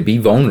 you're going to be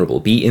vulnerable,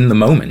 be in the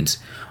moment.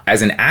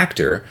 As an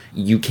actor,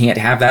 you can't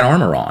have that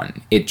armor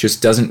on. It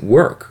just doesn't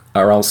work,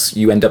 or else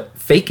you end up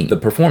faking the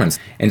performance.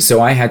 And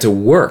so I had to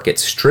work at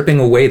stripping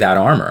away that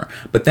armor.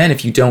 But then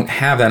if you don't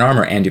have that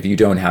armor and if you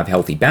don't have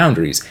healthy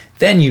boundaries,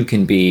 then you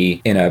can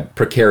be in a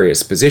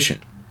precarious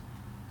position.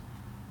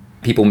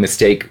 People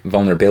mistake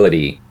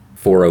vulnerability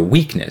for a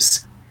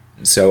weakness.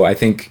 So I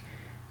think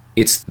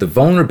it's the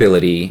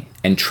vulnerability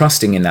and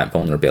trusting in that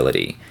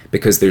vulnerability,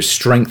 because there's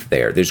strength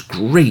there. There's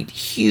great,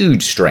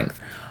 huge strength.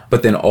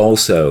 But then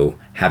also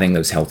having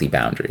those healthy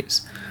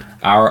boundaries.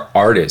 Our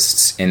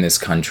artists in this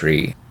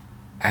country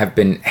have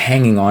been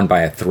hanging on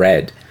by a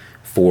thread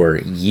for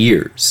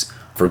years,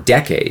 for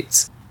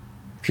decades.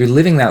 If you're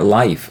living that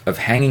life of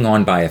hanging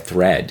on by a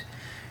thread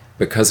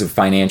because of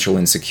financial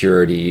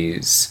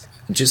insecurities,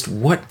 just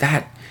what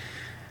that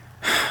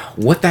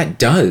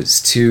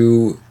does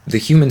to the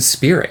human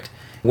spirit,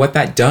 what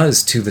that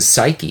does to the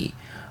psyche.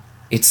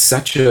 It's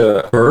such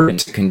a burden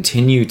to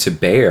continue to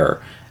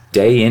bear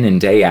day in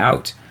and day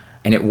out,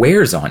 and it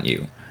wears on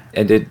you,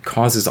 and it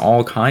causes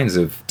all kinds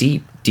of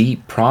deep,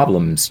 deep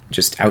problems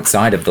just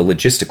outside of the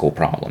logistical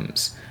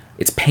problems.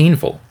 It's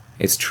painful.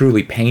 It's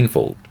truly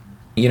painful.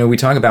 You know, we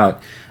talk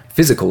about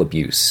physical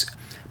abuse,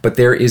 but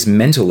there is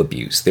mental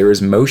abuse, there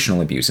is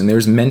emotional abuse, and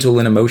there's mental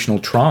and emotional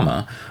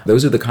trauma.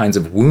 Those are the kinds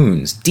of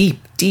wounds,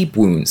 deep, deep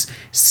wounds,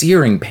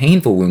 searing,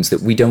 painful wounds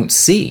that we don't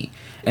see.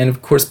 And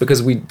of course,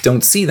 because we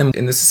don't see them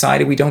in the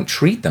society, we don't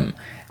treat them.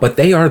 But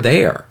they are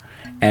there,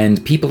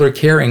 and people are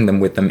carrying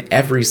them with them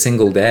every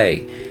single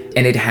day.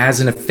 And it has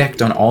an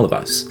effect on all of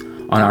us,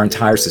 on our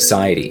entire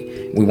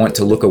society. We want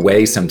to look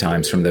away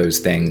sometimes from those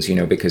things, you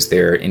know, because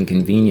they're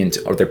inconvenient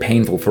or they're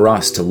painful for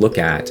us to look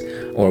at.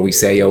 Or we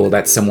say, oh, well,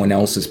 that's someone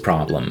else's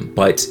problem.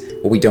 But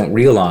what we don't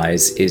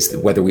realize is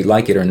that whether we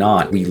like it or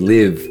not, we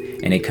live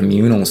in a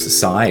communal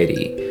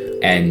society,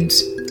 and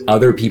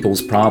other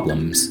people's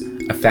problems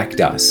affect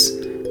us,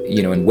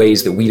 you know, in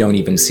ways that we don't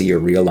even see or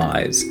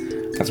realize.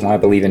 That's why I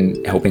believe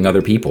in helping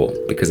other people,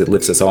 because it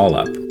lifts us all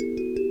up.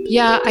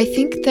 Yeah, I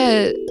think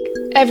that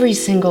every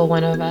single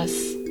one of us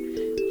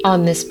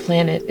on this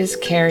planet is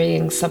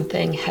carrying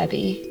something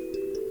heavy,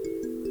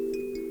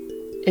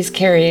 is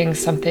carrying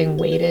something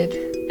weighted,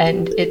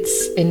 and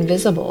it's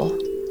invisible.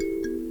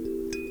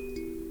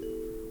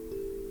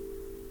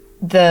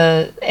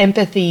 The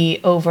empathy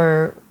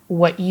over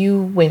what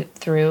you went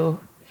through,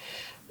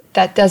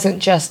 that doesn't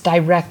just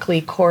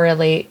directly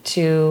correlate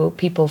to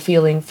people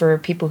feeling for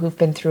people who've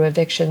been through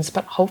evictions,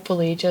 but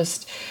hopefully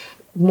just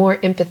more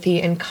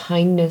empathy and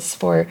kindness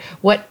for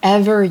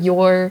whatever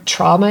your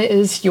trauma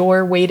is,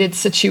 your weighted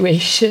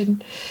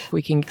situation.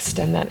 We can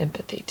extend that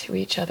empathy to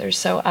each other.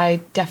 So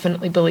I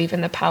definitely believe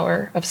in the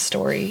power of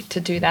story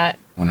to do that.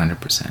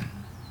 100%.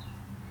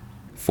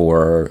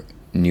 For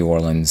New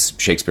Orleans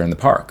Shakespeare in the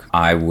Park,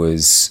 I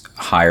was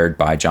hired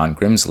by John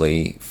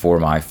Grimsley for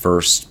my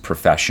first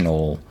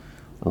professional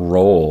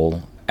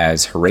role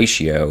as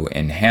Horatio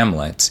in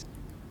Hamlet.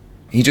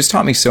 He just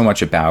taught me so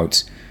much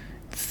about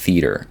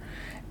theater.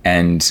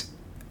 And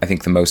I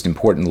think the most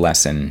important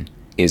lesson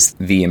is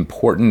the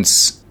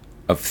importance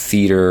of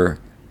theater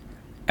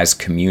as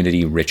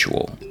community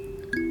ritual.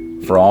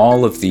 For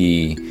all of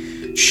the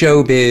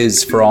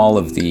showbiz, for all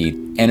of the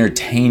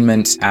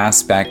entertainment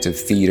aspect of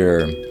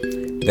theater,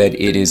 that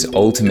it is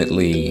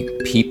ultimately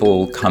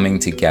people coming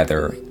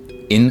together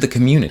in the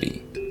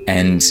community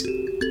and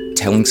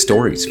telling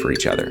stories for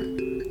each other,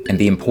 and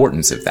the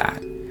importance of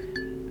that.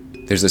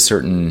 There's a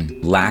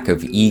certain lack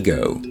of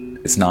ego.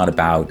 It's not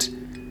about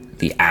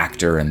the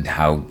actor and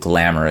how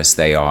glamorous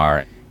they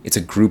are. It's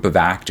a group of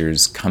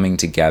actors coming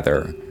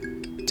together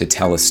to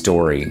tell a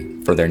story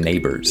for their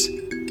neighbors,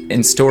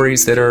 and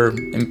stories that are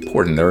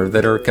important, or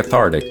that are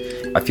cathartic.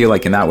 I feel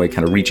like in that way it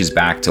kind of reaches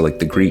back to like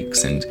the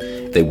Greeks, and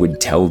they would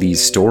tell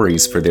these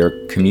stories for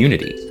their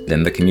community.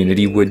 Then the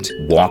community would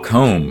walk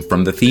home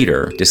from the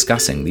theater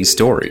discussing these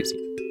stories.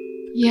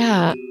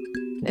 Yeah.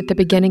 At the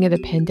beginning of the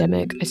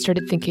pandemic, I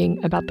started thinking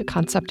about the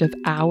concept of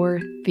our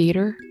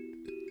theater.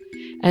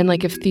 And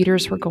like, if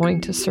theaters were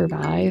going to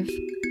survive,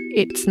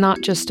 it's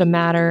not just a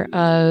matter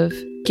of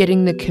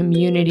getting the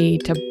community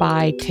to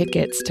buy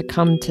tickets to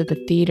come to the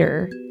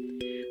theater,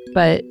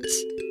 but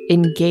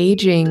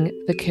engaging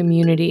the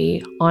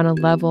community on a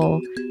level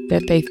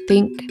that they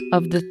think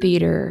of the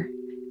theater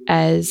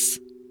as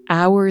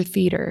our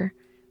theater.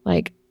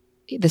 Like,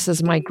 this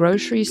is my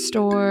grocery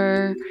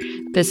store,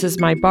 this is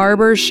my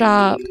barber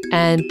shop,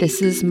 and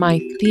this is my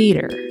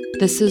theater.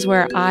 This is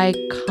where I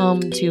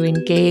come to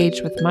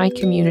engage with my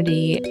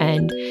community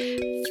and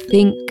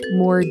think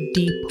more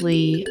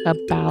deeply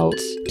about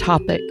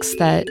topics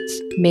that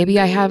maybe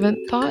I haven't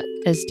thought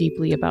as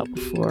deeply about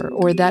before,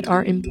 or that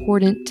are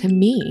important to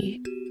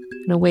me,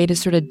 and a way to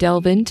sort of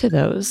delve into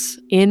those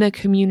in a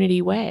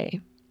community way.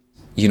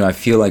 You know, I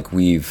feel like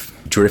we've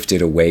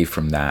drifted away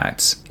from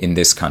that in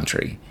this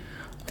country.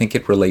 I think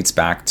it relates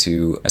back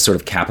to a sort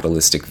of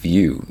capitalistic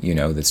view, you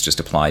know, that's just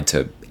applied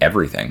to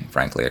everything,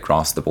 frankly,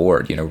 across the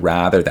board, you know,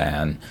 rather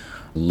than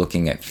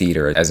looking at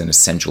theater as an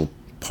essential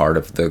part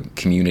of the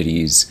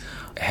community's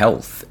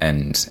health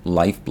and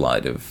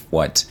lifeblood of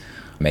what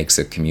makes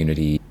a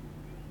community,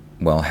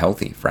 well,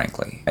 healthy,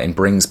 frankly, and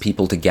brings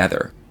people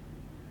together.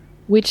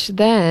 Which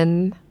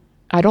then,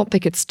 I don't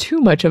think it's too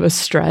much of a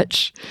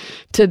stretch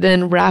to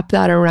then wrap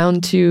that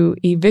around to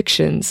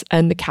evictions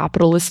and the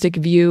capitalistic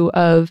view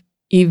of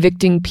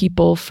evicting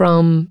people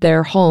from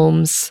their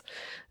homes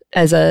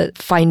as a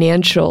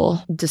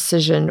financial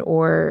decision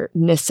or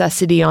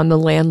necessity on the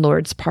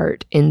landlord's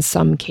part in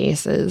some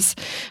cases,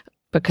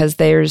 because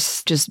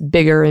there's just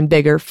bigger and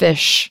bigger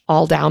fish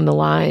all down the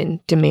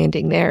line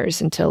demanding theirs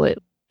until it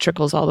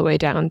trickles all the way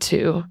down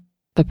to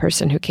the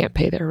person who can't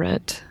pay their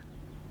rent.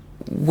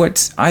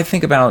 What I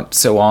think about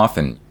so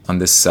often on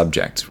this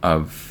subject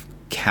of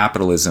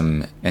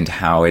capitalism and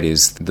how it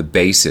is the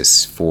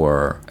basis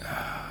for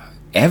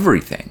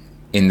everything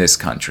in this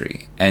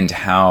country, and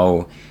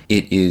how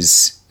it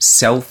is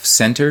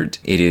self-centered,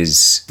 it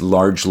is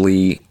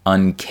largely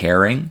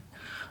uncaring.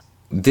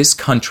 This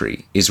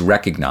country is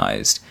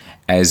recognized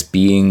as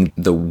being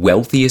the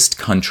wealthiest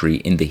country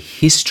in the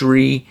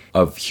history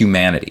of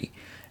humanity.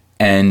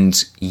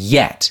 And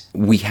yet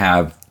we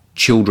have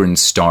children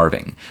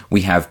starving.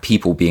 We have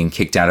people being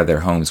kicked out of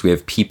their homes. We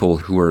have people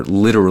who are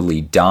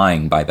literally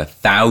dying by the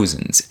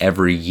thousands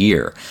every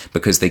year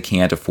because they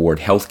can't afford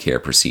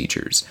healthcare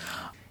procedures.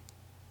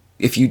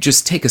 If you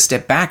just take a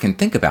step back and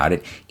think about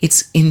it,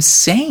 it's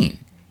insane.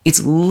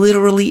 It's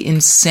literally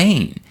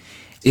insane.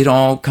 It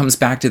all comes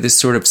back to this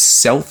sort of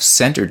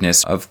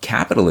self-centeredness of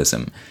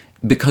capitalism,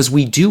 because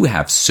we do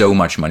have so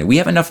much money. We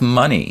have enough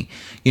money.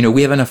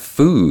 We have enough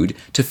food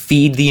to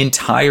feed the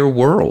entire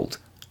world,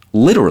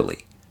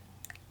 literally.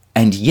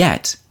 And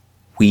yet,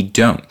 we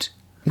don't.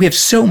 We have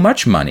so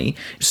much money,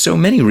 so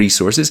many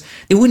resources,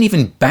 it wouldn't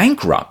even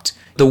bankrupt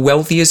the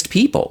wealthiest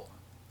people.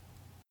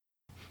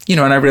 And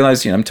I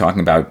realize, I'm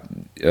talking about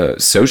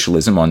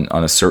socialism on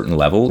a certain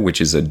level, which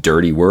is a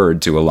dirty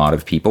word to a lot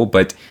of people,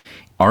 but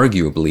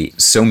arguably,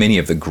 so many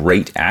of the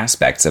great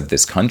aspects of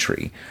this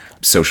country,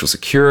 Social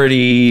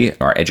Security,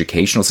 our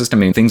educational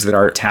system, things that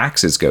our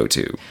taxes go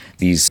to,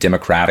 these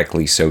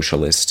democratically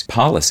socialist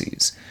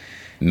policies,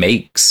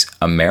 makes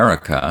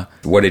America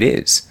what it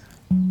is.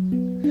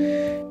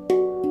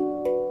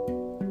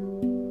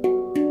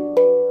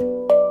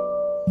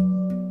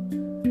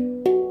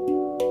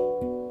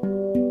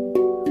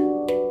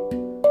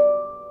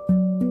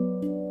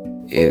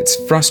 It's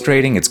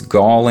frustrating, it's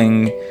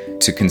galling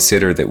to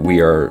consider that we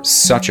are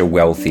such a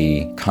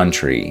wealthy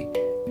country,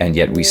 and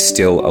yet we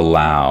still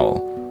allow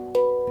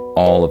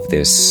all of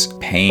this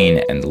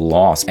pain and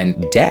loss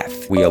and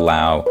death. We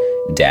allow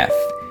death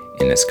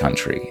in this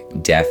country,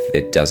 death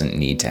that doesn't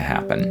need to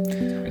happen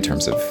in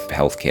terms of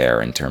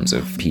healthcare, in terms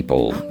of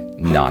people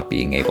not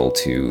being able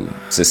to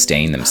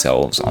sustain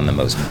themselves on the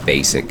most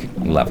basic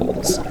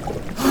levels.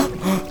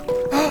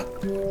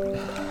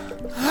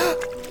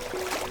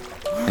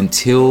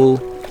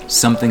 Until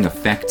something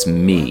affects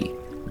me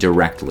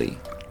directly,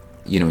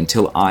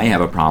 until I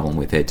have a problem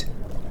with it,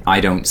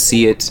 I don't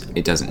see it,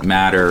 it doesn't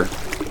matter.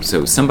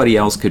 So somebody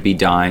else could be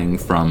dying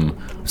from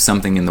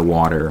something in the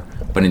water,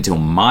 but until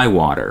my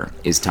water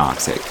is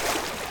toxic,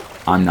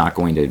 I'm not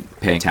going to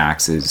pay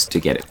taxes to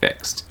get it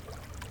fixed.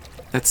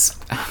 It's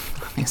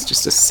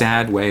just a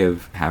sad way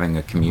of having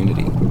a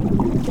community.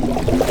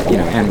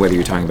 And whether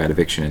you're talking about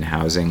eviction and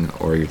housing,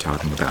 or you're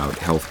talking about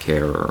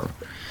healthcare, or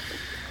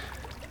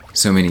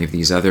so many of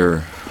these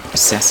other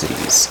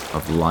necessities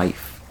of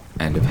life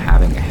and of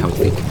having a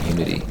healthy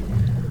community,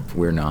 if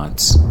we're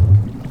not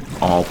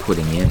all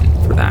putting in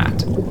for that,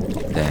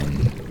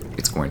 then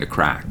it's going to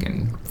crack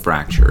and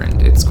fracture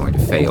and it's going to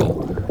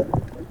fail.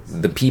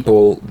 The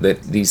people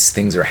that these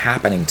things are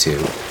happening to,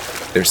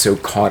 they're so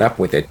caught up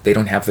with it, they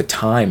don't have the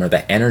time or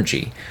the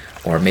energy,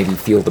 or maybe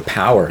feel the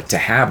power to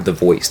have the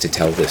voice to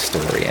tell this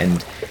story,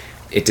 and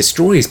it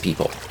destroys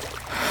people.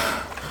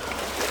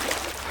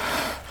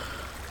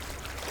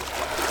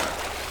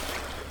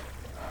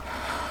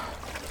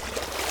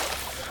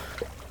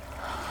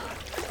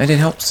 And it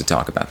helps to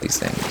talk about these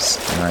things,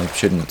 and I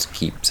shouldn't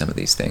keep some of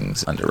these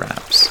things under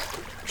wraps.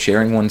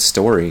 Sharing one's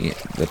story,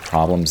 the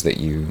problems that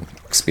you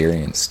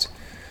experienced,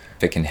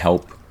 if it can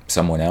help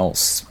someone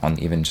else on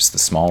even just the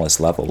smallest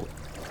level.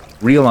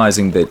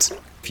 Realizing that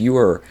if you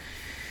are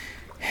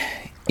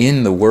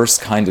in the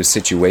worst kind of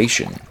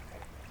situation,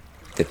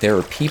 that there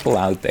are people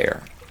out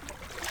there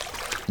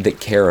that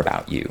care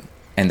about you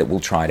and that will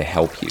try to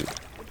help you.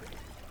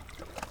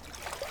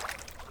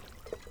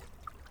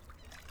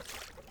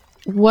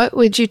 What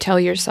would you tell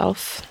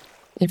yourself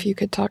if you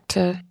could talk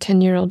to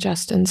 10-year-old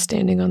Justin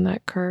standing on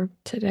that curb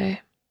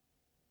today?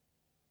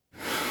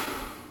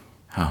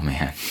 Oh,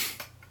 man.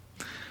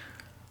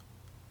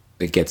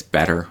 It gets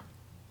better.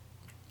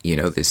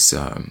 This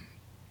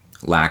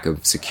lack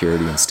of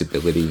security and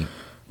stability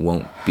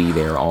won't be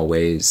there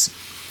always.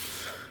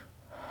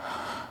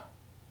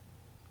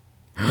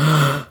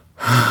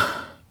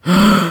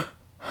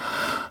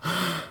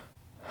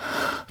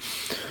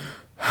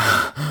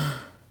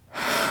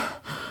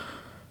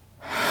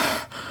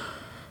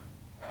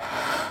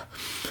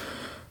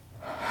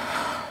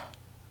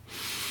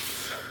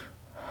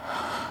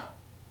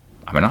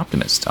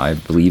 optimist. I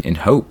believe in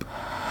hope.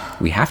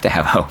 We have to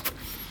have hope.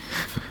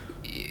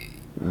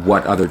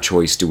 What other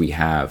choice do we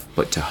have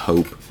but to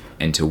hope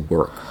and to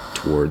work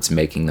towards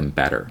making them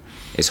better?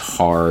 As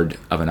hard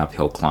of an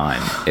uphill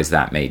climb as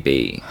that may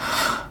be,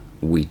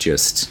 we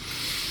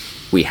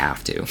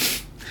have to.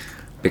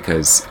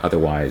 Because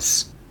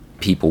otherwise,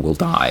 people will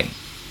die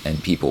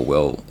and people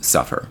will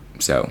suffer.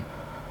 So,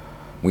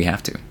 we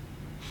have to.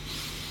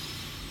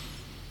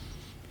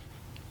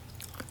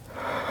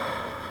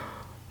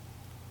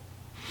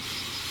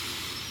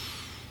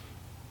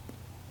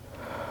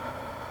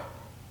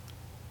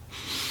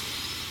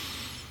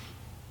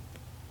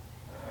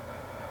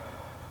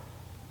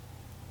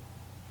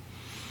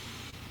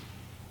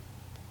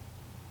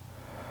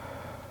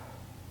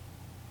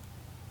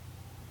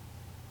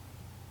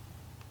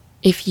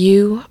 If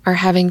you are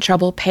having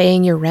trouble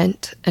paying your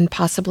rent and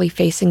possibly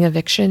facing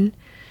eviction,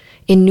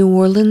 in New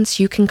Orleans,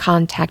 you can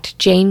contact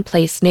Jane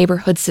Place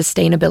Neighborhood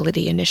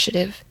Sustainability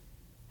Initiative.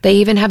 They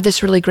even have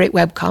this really great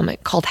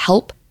webcomic called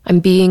Help, I'm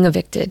Being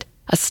Evicted,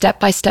 a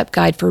step-by-step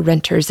guide for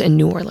renters in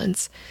New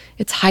Orleans.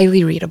 It's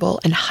highly readable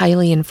and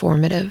highly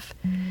informative.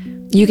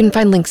 You can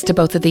find links to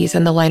both of these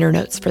in the liner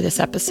notes for this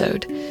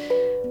episode.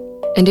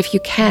 And if you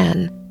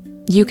can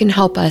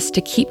help us to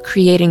keep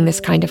creating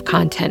this kind of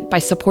content by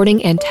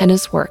supporting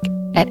Antenna's work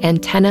at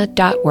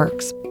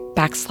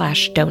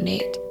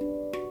antenna.works/donate.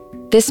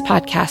 This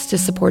podcast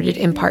is supported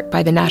in part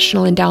by the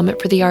National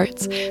Endowment for the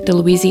Arts, the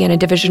Louisiana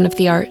Division of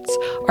the Arts,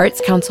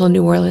 Arts Council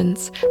New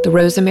Orleans, the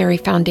Rosa Mary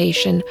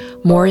Foundation,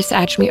 Morris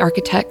Atchme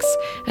Architects,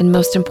 and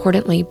most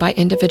importantly, by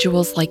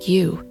individuals like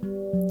you.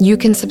 You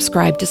can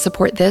subscribe to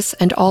support this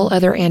and all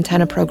other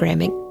Antenna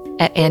programming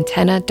at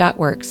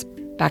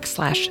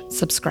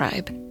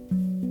antenna.works/subscribe.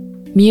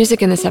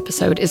 Music in this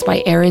episode is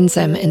by Aaron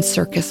Zem and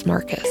Circus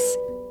Marcus.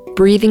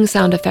 Breathing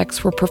sound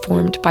effects were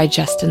performed by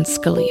Justin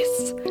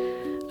Scalise.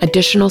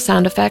 Additional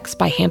sound effects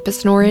by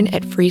Hampus Noren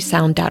at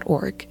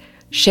freesound.org.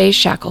 Shay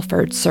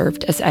Shackelford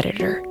served as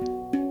editor.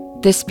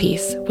 This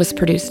piece was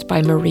produced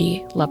by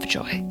Marie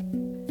Lovejoy.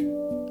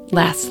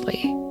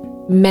 Lastly,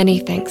 many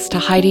thanks to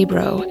Heidi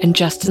Bro and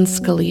Justin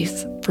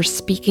Scalise for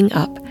speaking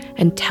up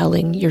and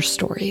telling your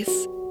stories.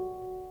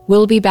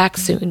 We'll be back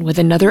soon with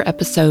another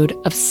episode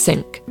of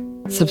Sync,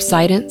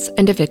 Subsidence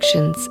and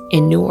Evictions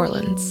in New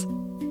Orleans,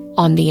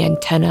 on the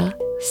Antenna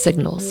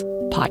Signals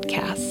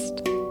podcast.